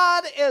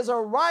 God is a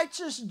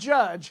righteous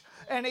judge,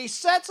 and He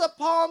sits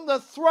upon the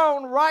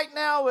throne right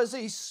now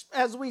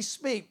as we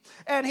speak,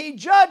 and He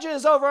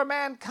judges over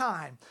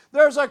mankind.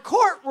 There's a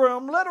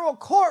courtroom, literal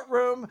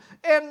courtroom,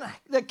 in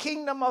the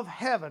kingdom of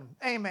heaven.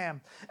 Amen.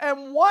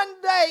 And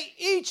one day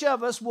each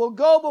of us will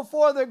go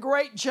before the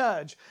great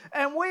judge,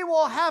 and we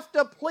will have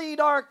to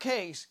plead our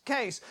case.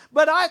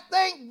 But I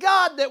thank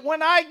God that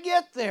when I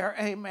get there,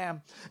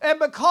 amen, and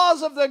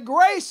because of the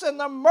grace and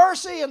the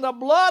mercy and the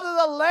blood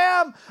of the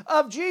Lamb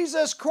of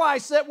Jesus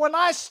Christ, that when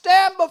I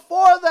stand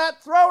before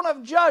that throne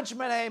of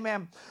judgment,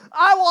 amen,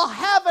 I will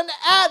have an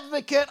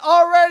advocate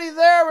already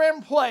there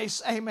in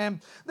place,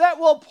 amen, that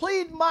will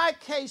plead my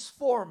case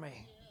for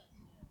me.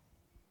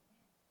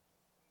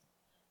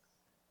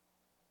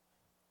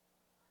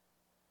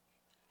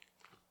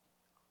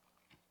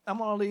 I'm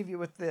going to leave you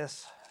with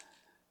this.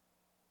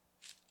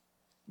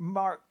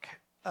 Mark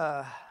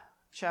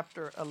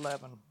chapter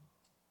 11.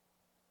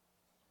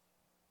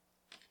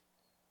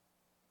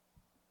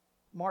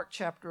 Mark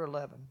chapter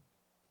 11.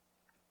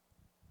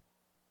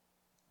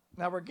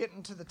 Now we're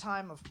getting to the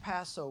time of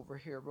Passover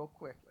here real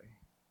quickly.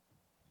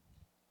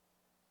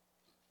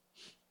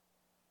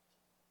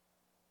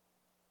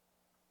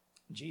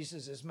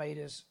 Jesus has made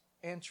his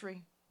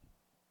entry.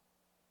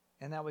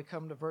 And now we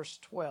come to verse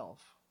 12.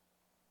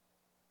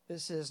 It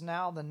says,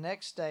 now the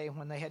next day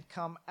when they had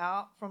come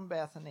out from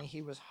Bethany,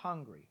 he was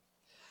hungry.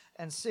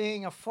 And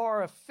seeing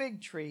afar a fig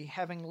tree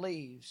having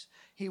leaves,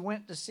 he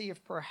went to see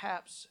if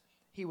perhaps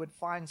he would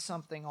find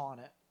something on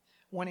it.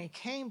 When he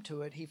came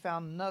to it, he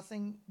found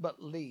nothing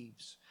but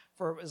leaves,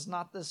 for it was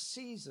not the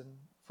season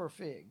for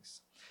figs.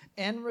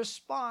 In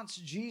response,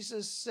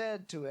 Jesus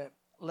said to it,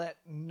 let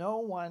no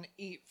one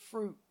eat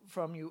fruit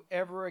from you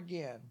ever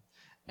again.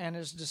 And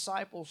his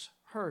disciples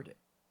heard it.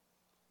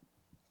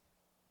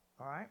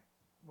 All right?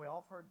 We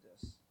all have heard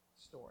this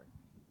story,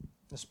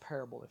 this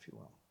parable, if you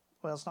will.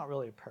 Well, it's not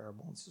really a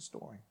parable. It's a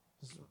story.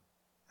 It's an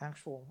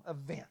actual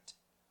event.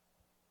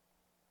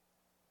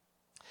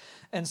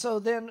 And so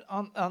then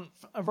on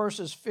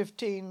verses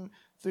 15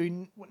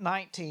 through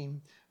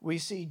 19, we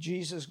see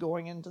Jesus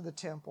going into the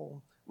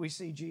temple. We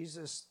see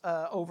Jesus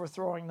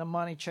overthrowing the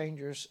money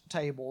changers'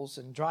 tables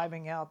and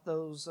driving out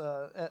those,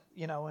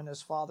 in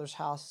his Father's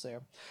house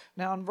there.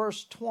 Now in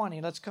verse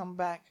 20, let's come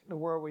back to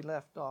where we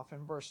left off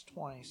in verse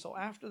 20. So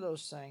after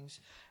those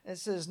things, it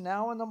says,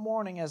 now in the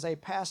morning as they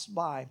passed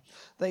by,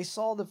 they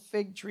saw the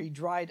fig tree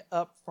dried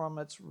up from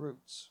its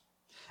roots.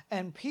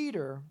 And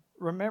Peter,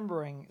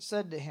 remembering,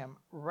 said to him,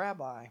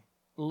 Rabbi,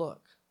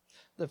 look,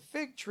 the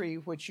fig tree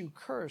which you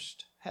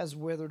cursed has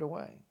withered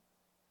away.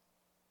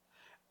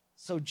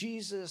 So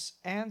Jesus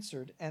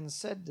answered and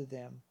said to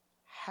them,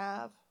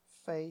 have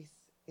faith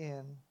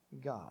in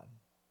God.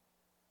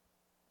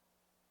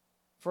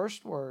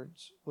 First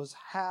words was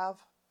have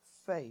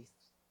faith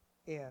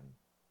in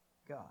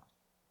God.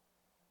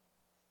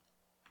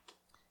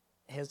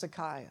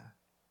 Hezekiah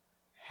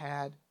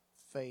had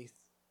faith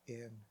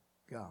in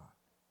God.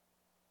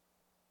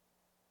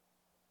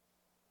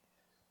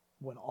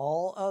 When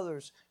all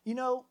others,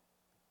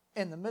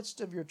 in the midst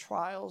of your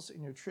trials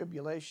and your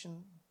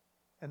tribulation,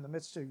 in the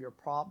midst of your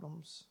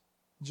problems,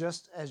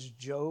 just as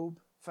Job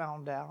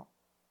found out,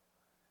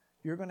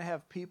 you're going to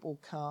have people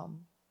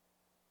come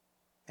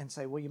and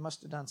say, well, you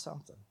must have done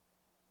something.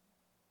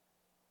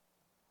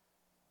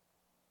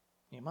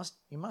 You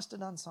must have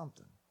done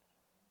something.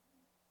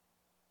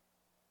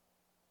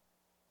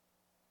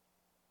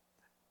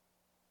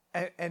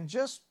 And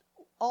just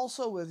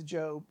also with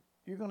Job,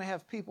 you're going to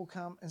have people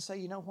come and say,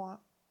 you know what?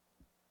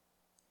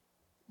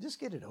 Just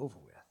get it over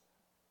with.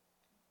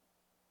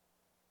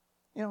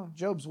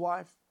 Job's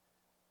wife,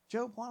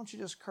 Job, why don't you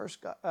just curse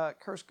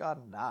God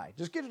and die?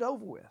 Just get it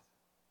over with.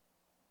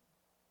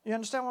 You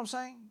understand what I'm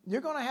saying?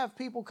 You're going to have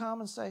people come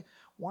and say,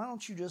 why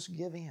don't you just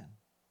give in?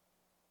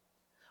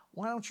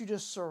 Why don't you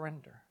just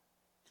surrender?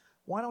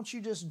 Why don't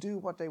you just do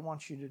what they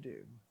want you to do?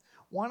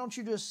 Why don't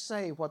you just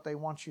say what they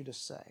want you to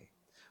say?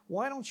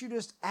 Why don't you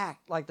just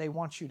act like they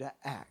want you to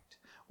act?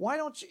 Why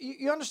don't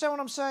you understand what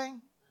I'm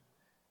saying?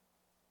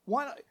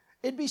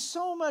 It'd be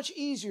so much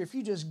easier if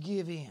you just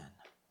give in.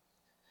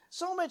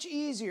 So much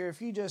easier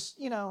if you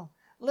just,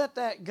 let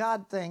that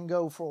God thing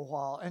go for a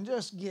while and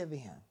just give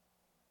in.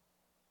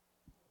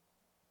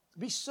 It'd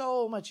be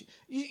so much,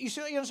 you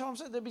understand what I'm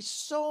saying? It'd be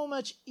so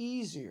much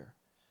easier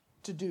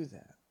to do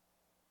that.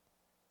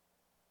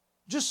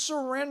 Just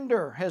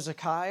surrender,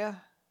 Hezekiah.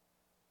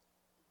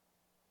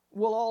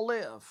 We'll all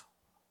live.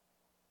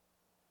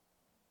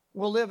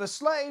 We'll live as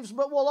slaves,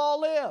 but we'll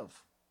all live.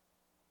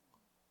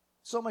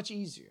 So much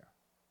easier.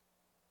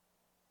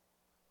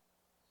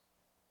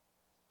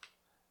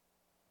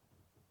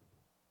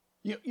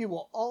 You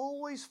will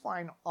always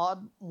find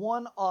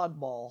one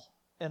oddball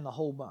in the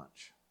whole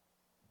bunch.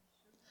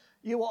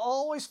 You will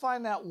always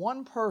find that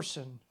one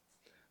person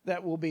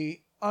that will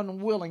be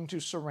unwilling to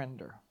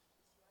surrender.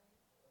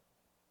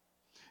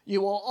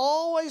 You will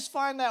always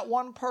find that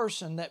one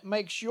person that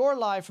makes your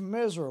life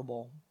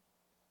miserable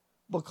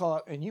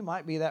and you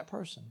might be that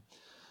person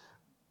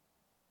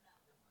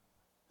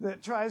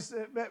that tries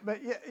to,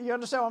 but you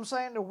understand what I'm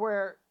saying? To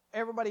where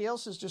everybody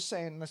else is just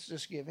saying, let's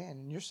just give in,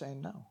 and you're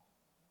saying no.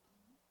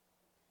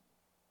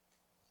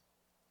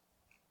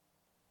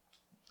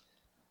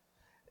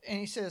 And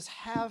he says,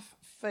 have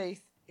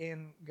faith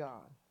in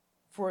God.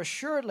 For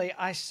assuredly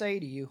I say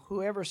to you,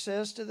 whoever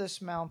says to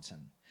this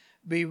mountain,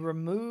 be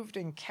removed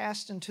and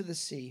cast into the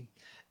sea,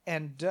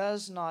 and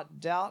does not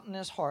doubt in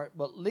his heart,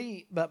 but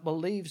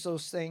believes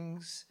those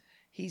things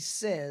he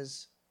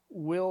says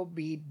will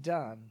be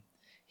done,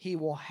 he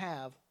will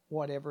have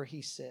whatever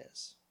he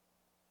says.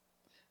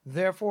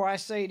 Therefore I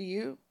say to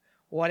you,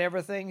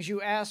 whatever things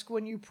you ask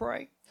when you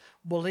pray,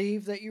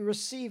 believe that you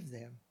receive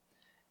them,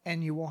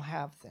 and you will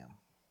have them.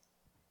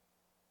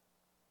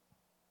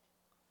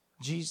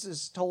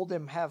 Jesus told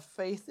them, have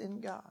faith in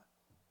God.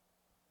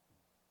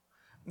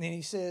 And then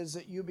he says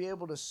that you'll be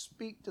able to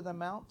speak to the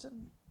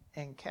mountain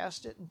and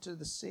cast it into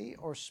the sea,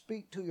 or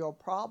speak to your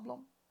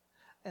problem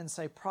and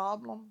say,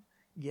 problem,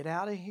 get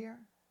out of here.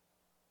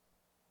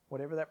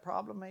 Whatever that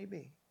problem may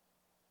be.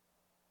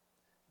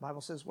 The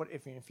Bible says, what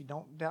if you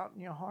don't doubt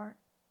in your heart,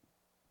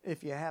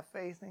 if you have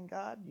faith in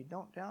God, you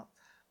don't doubt,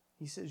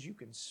 he says you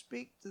can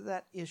speak to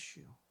that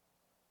issue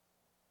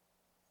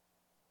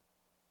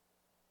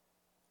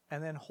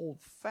and then hold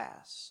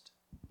fast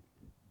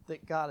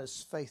that God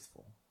is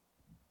faithful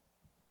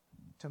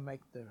to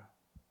make the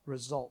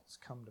results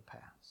come to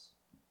pass.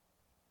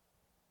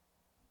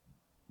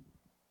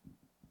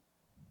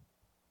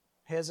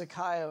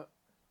 Hezekiah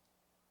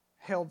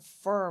held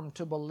firm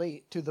to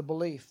the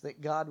belief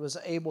that God was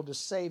able to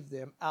save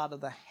them out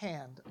of the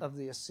hand of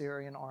the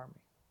Assyrian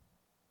army.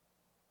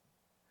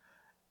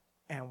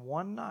 And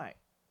one night,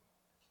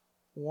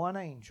 one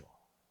angel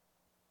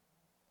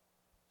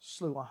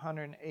slew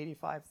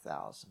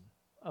 185,000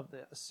 of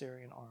the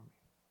Assyrian army.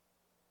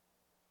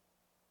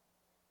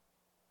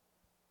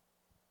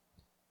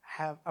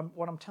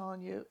 What I'm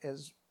telling you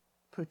is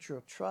put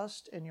your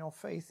trust and your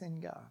faith in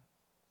God.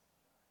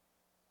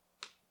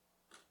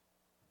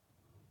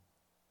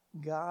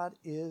 God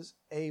is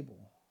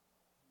able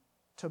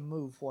to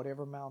move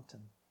whatever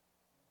mountain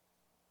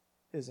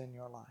is in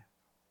your life.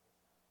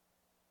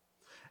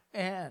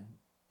 And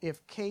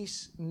if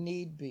case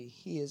need be,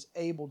 he is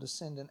able to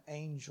send an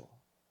angel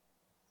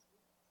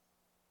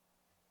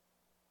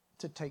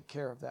to take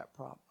care of that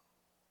problem.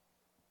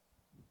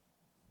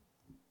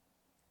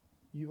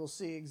 You will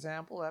see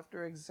example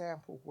after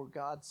example where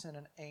God sent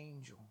an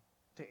angel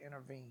to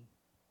intervene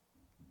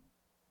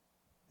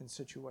in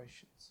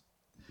situations.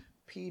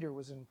 Peter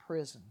was in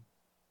prison,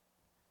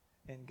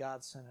 and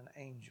God sent an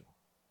angel.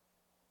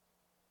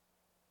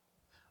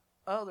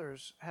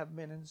 Others have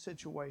been in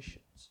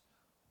situations,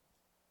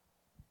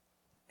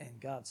 and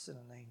God sent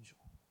an angel.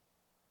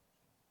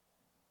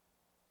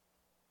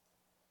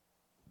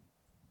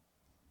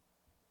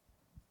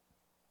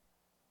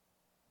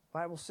 The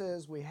Bible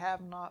says we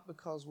have not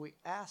because we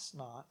ask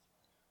not,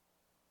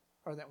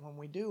 or that when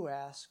we do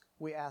ask,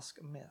 we ask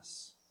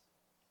amiss.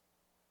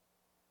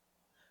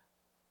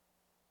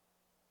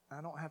 I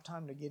don't have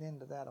time to get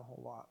into that a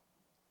whole lot.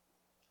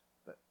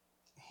 But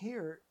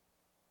here,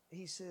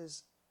 he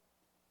says,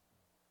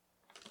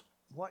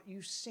 what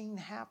you've seen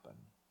happen.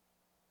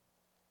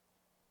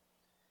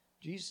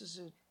 Jesus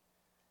said,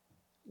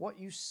 what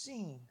you've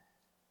seen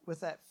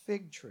with that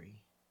fig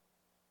tree,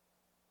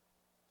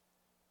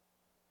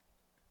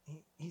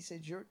 he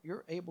said,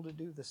 you're able to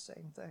do the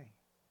same thing.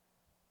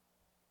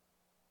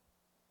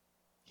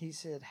 He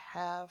said,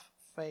 have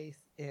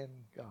faith in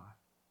God.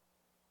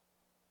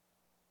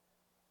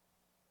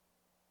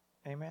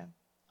 Amen.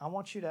 I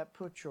want you to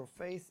put your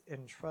faith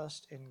and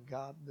trust in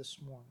God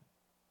this morning.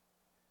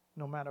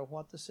 No matter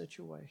what the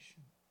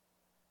situation,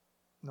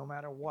 no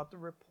matter what the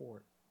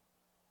report,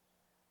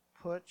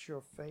 put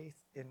your faith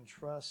and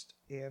trust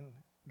in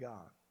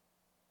God.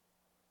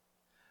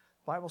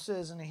 The Bible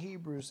says in the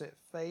Hebrews that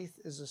faith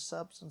is the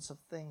substance of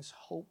things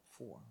hoped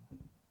for,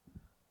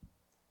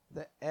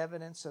 the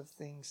evidence of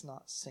things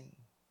not seen.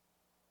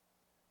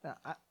 Now,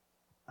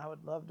 I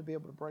would love to be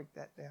able to break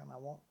that down. I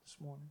won't this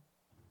morning.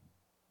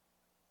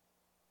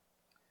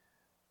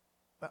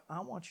 But I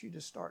want you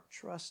to start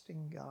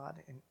trusting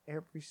God in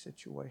every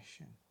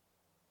situation,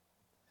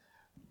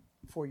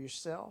 for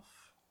yourself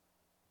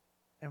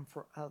and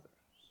for others.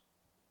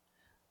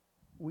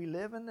 We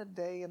live in the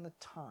day and the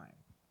time.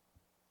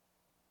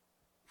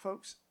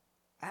 Folks,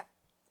 I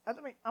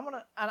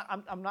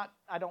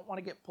don't want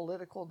to get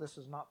political. This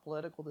is not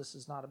political. This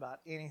is not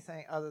about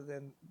anything other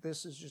than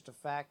this is just a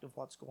fact of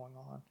what's going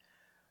on.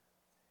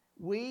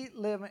 We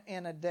live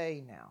in a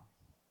day now.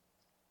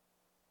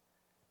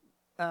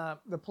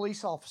 The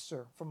police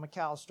officer from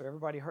McAllister,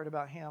 everybody heard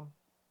about him?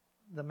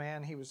 The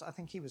man, I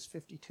think he was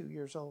 52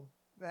 years old.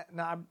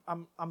 Now,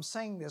 I'm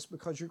saying this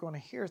because you're going to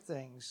hear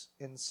things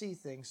and see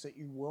things that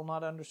you will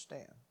not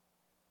understand.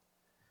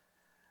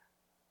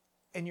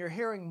 And you're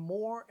hearing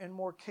more and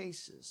more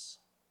cases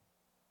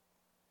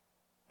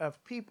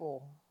of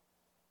people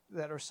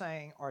that are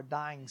saying are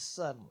dying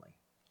suddenly.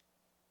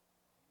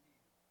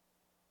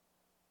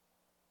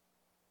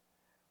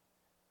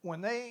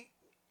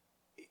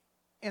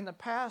 In the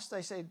past,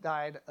 they say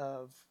died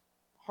of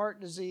heart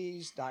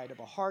disease, died of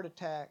a heart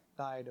attack,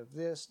 died of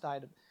this,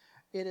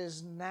 it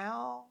is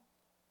now,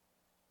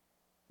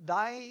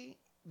 dying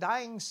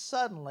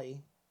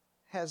suddenly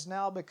has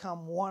now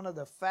become one of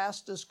the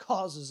fastest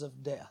causes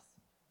of death.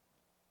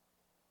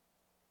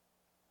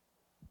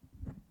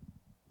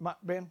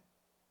 Ben?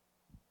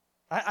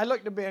 I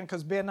look to Ben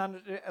because Ben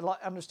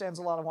understands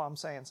a lot of what I'm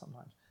saying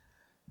sometimes.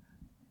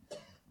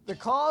 The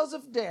cause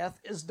of death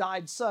is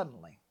died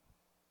suddenly.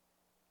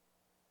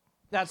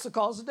 That's the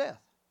cause of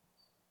death.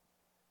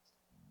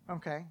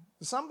 Okay.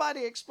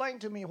 Somebody explain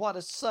to me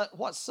what's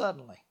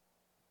suddenly.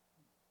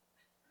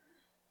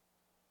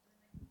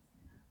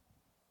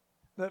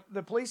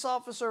 The police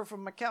officer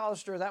from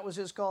McAllister, that was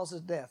his cause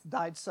of death,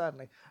 died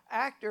suddenly.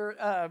 Actor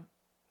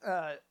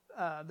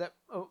that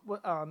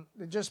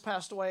just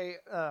passed away,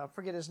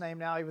 forget his name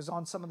now, he was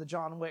on some of the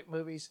John Wick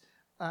movies,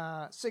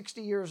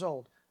 60 years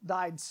old,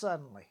 died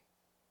suddenly.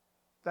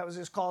 That was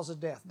his cause of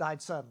death,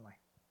 died suddenly.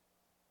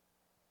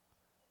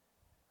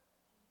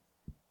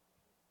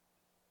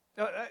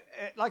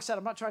 Like I said,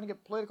 I'm not trying to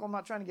get political, I'm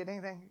not trying to get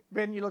anything.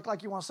 Ben, you look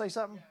like you want to say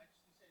something? Yeah, I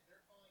just say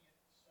they're calling it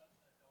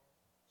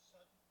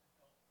sudden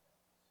adult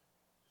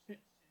death.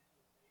 Just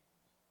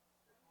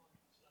they're calling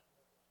it sudden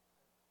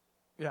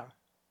adult.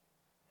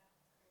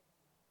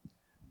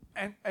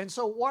 Yeah. And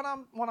so what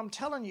I'm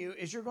telling you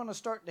is you're going to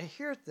start to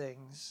hear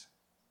things,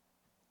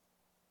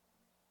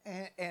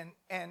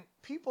 and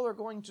people are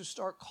going to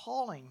start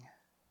calling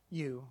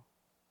you,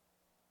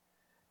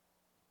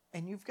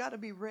 and you've got to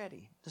be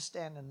ready to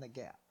stand in the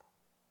gap.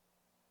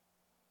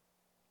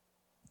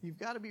 You've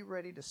got to be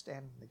ready to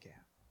stand in the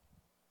gap.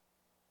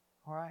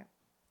 All right?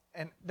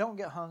 And don't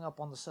get hung up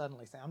on the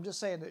suddenly thing. I'm just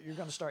saying that you're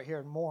going to start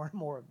hearing more and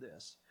more of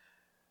this.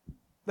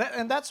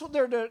 And that's what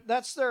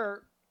that's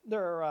their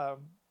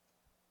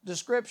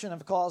description of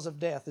the cause of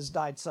death is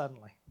died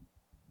suddenly.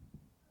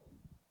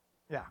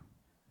 Yeah.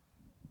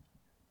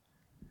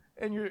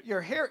 And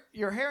you're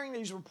hearing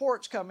these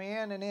reports come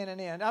in and in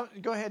and in.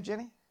 Go ahead,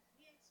 Jenny.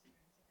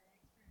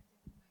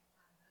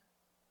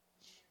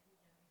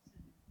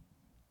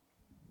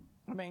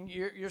 I mean,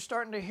 you're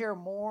starting to hear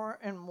more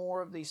and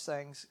more of these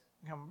things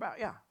come about,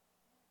 yeah.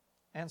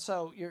 And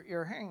so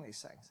you're hearing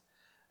these things,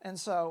 and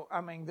so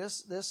I mean,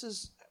 this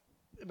is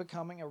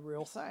becoming a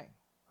real thing.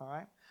 All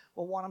right.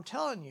 Well, what I'm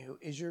telling you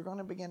is you're going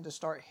to begin to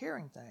start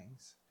hearing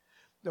things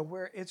that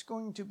where it's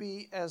going to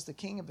be as the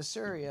king of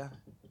Assyria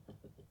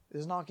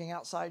is knocking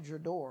outside your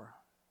door,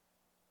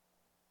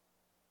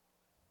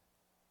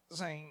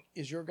 saying,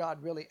 "Is your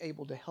God really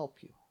able to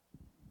help you?"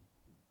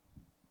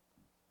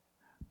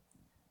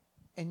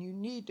 And you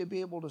need to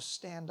be able to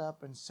stand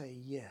up and say,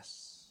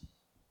 yes,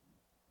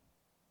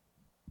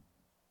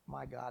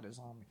 my God is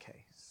on the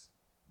case.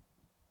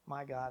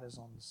 My God is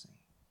on the scene.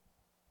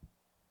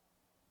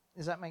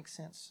 Does that make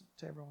sense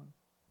to everyone?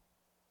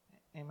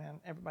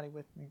 Amen. Everybody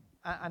with me?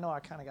 I know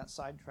I kind of got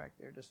sidetracked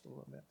there just a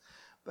little bit.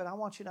 But I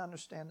want you to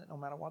understand that no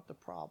matter what the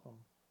problem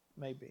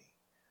may be,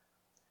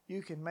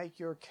 you can make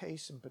your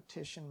case and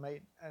petition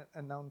made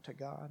known to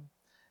God.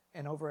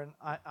 And over in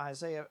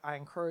Isaiah, I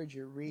encourage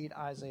you, read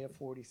Isaiah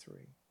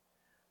 43.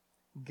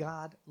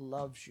 God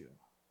loves you.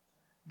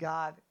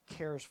 God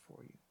cares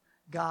for you.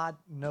 God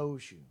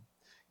knows you.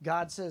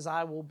 God says,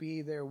 I will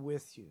be there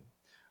with you.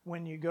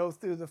 When you go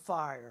through the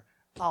fire,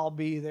 I'll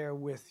be there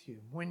with you.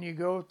 When you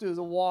go through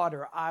the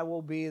water, I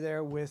will be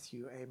there with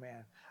you.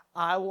 Amen.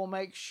 I will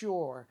make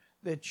sure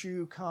that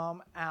you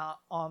come out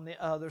on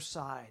the other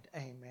side.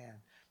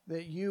 Amen.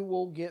 That you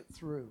will get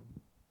through.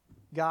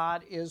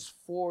 God is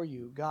for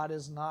you. God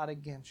is not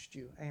against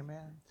you.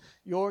 Amen.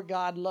 Your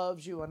God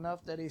loves you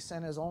enough that He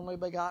sent His only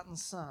begotten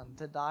Son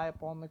to die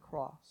upon the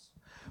cross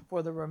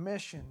for the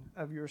remission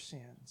of your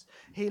sins.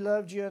 He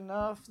loved you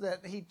enough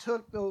that He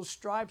took those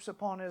stripes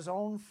upon His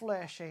own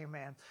flesh,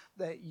 amen,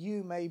 that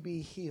you may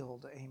be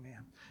healed,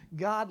 amen.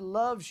 God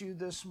loves you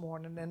this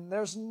morning, and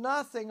there's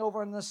nothing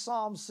over in the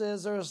Psalm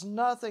says there's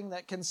nothing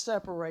that can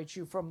separate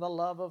you from the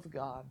love of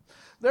God.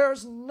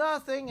 There's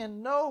nothing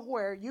and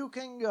nowhere you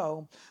can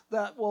go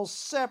that will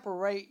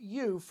separate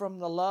you from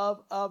the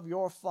love of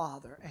your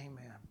Father,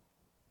 amen.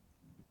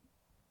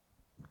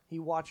 He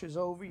watches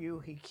over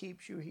you. He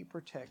keeps you. He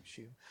protects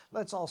you.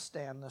 Let's all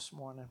stand this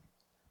morning.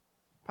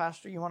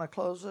 Pastor, you want to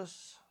close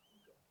us?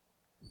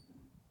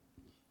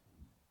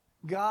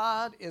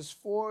 God is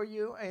for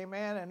you,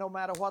 amen, and no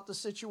matter what the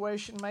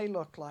situation may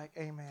look like,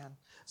 amen.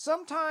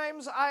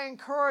 Sometimes I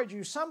encourage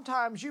you,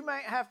 sometimes you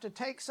may have to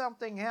take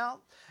something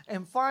out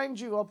and find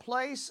you a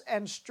place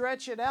and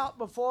stretch it out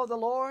before the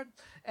Lord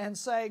and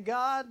say,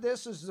 God,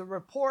 this is the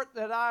report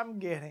that I'm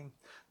getting.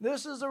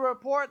 This is the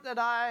report that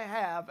I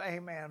have,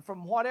 amen,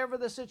 from whatever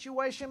the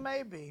situation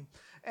may be.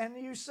 And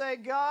you say,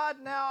 God,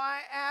 now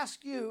I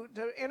ask you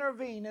to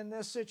intervene in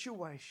this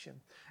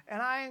situation.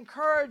 And I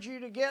encourage you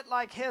to get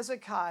like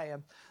Hezekiah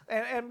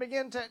and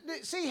begin to...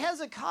 See,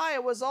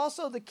 Hezekiah was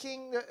also the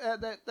king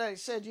that they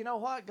said, you know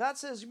what? God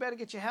says you better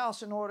get your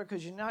house in order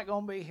because you're not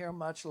going to be here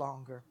much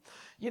longer.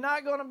 You're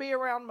not going to be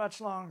around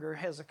much longer,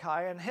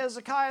 Hezekiah. And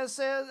Hezekiah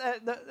says,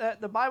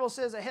 the Bible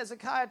says that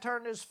Hezekiah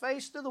turned his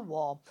face to the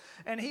wall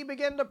and he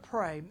began to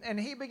pray and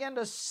he began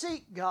to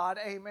seek God,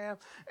 amen.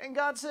 And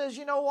God says,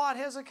 you know what,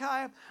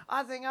 Hezekiah?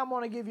 I think I'm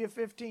going to give you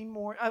 15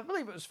 more, I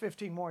believe it was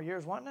 15 more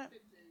years, wasn't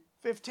it?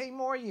 15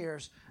 more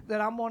years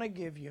that I'm going to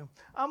give you.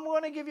 I'm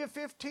going to give you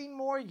 15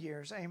 more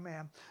years.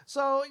 Amen.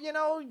 So,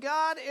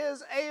 God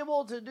is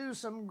able to do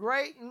some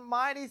great and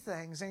mighty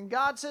things. And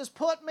God says,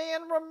 put me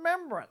in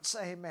remembrance.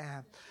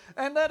 Amen.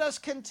 And let us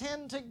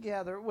contend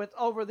together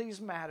over these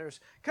matters.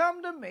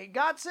 Come to me.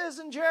 God says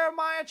in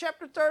Jeremiah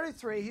chapter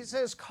 33, He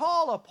says,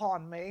 call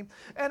upon me,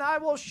 and I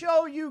will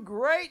show you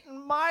great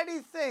and mighty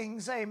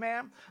things,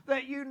 amen,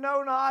 that you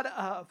know not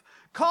of.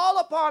 Call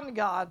upon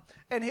God,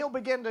 and He'll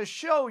begin to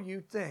show you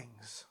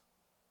things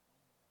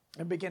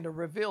and begin to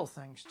reveal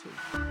things to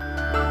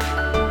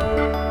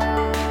you.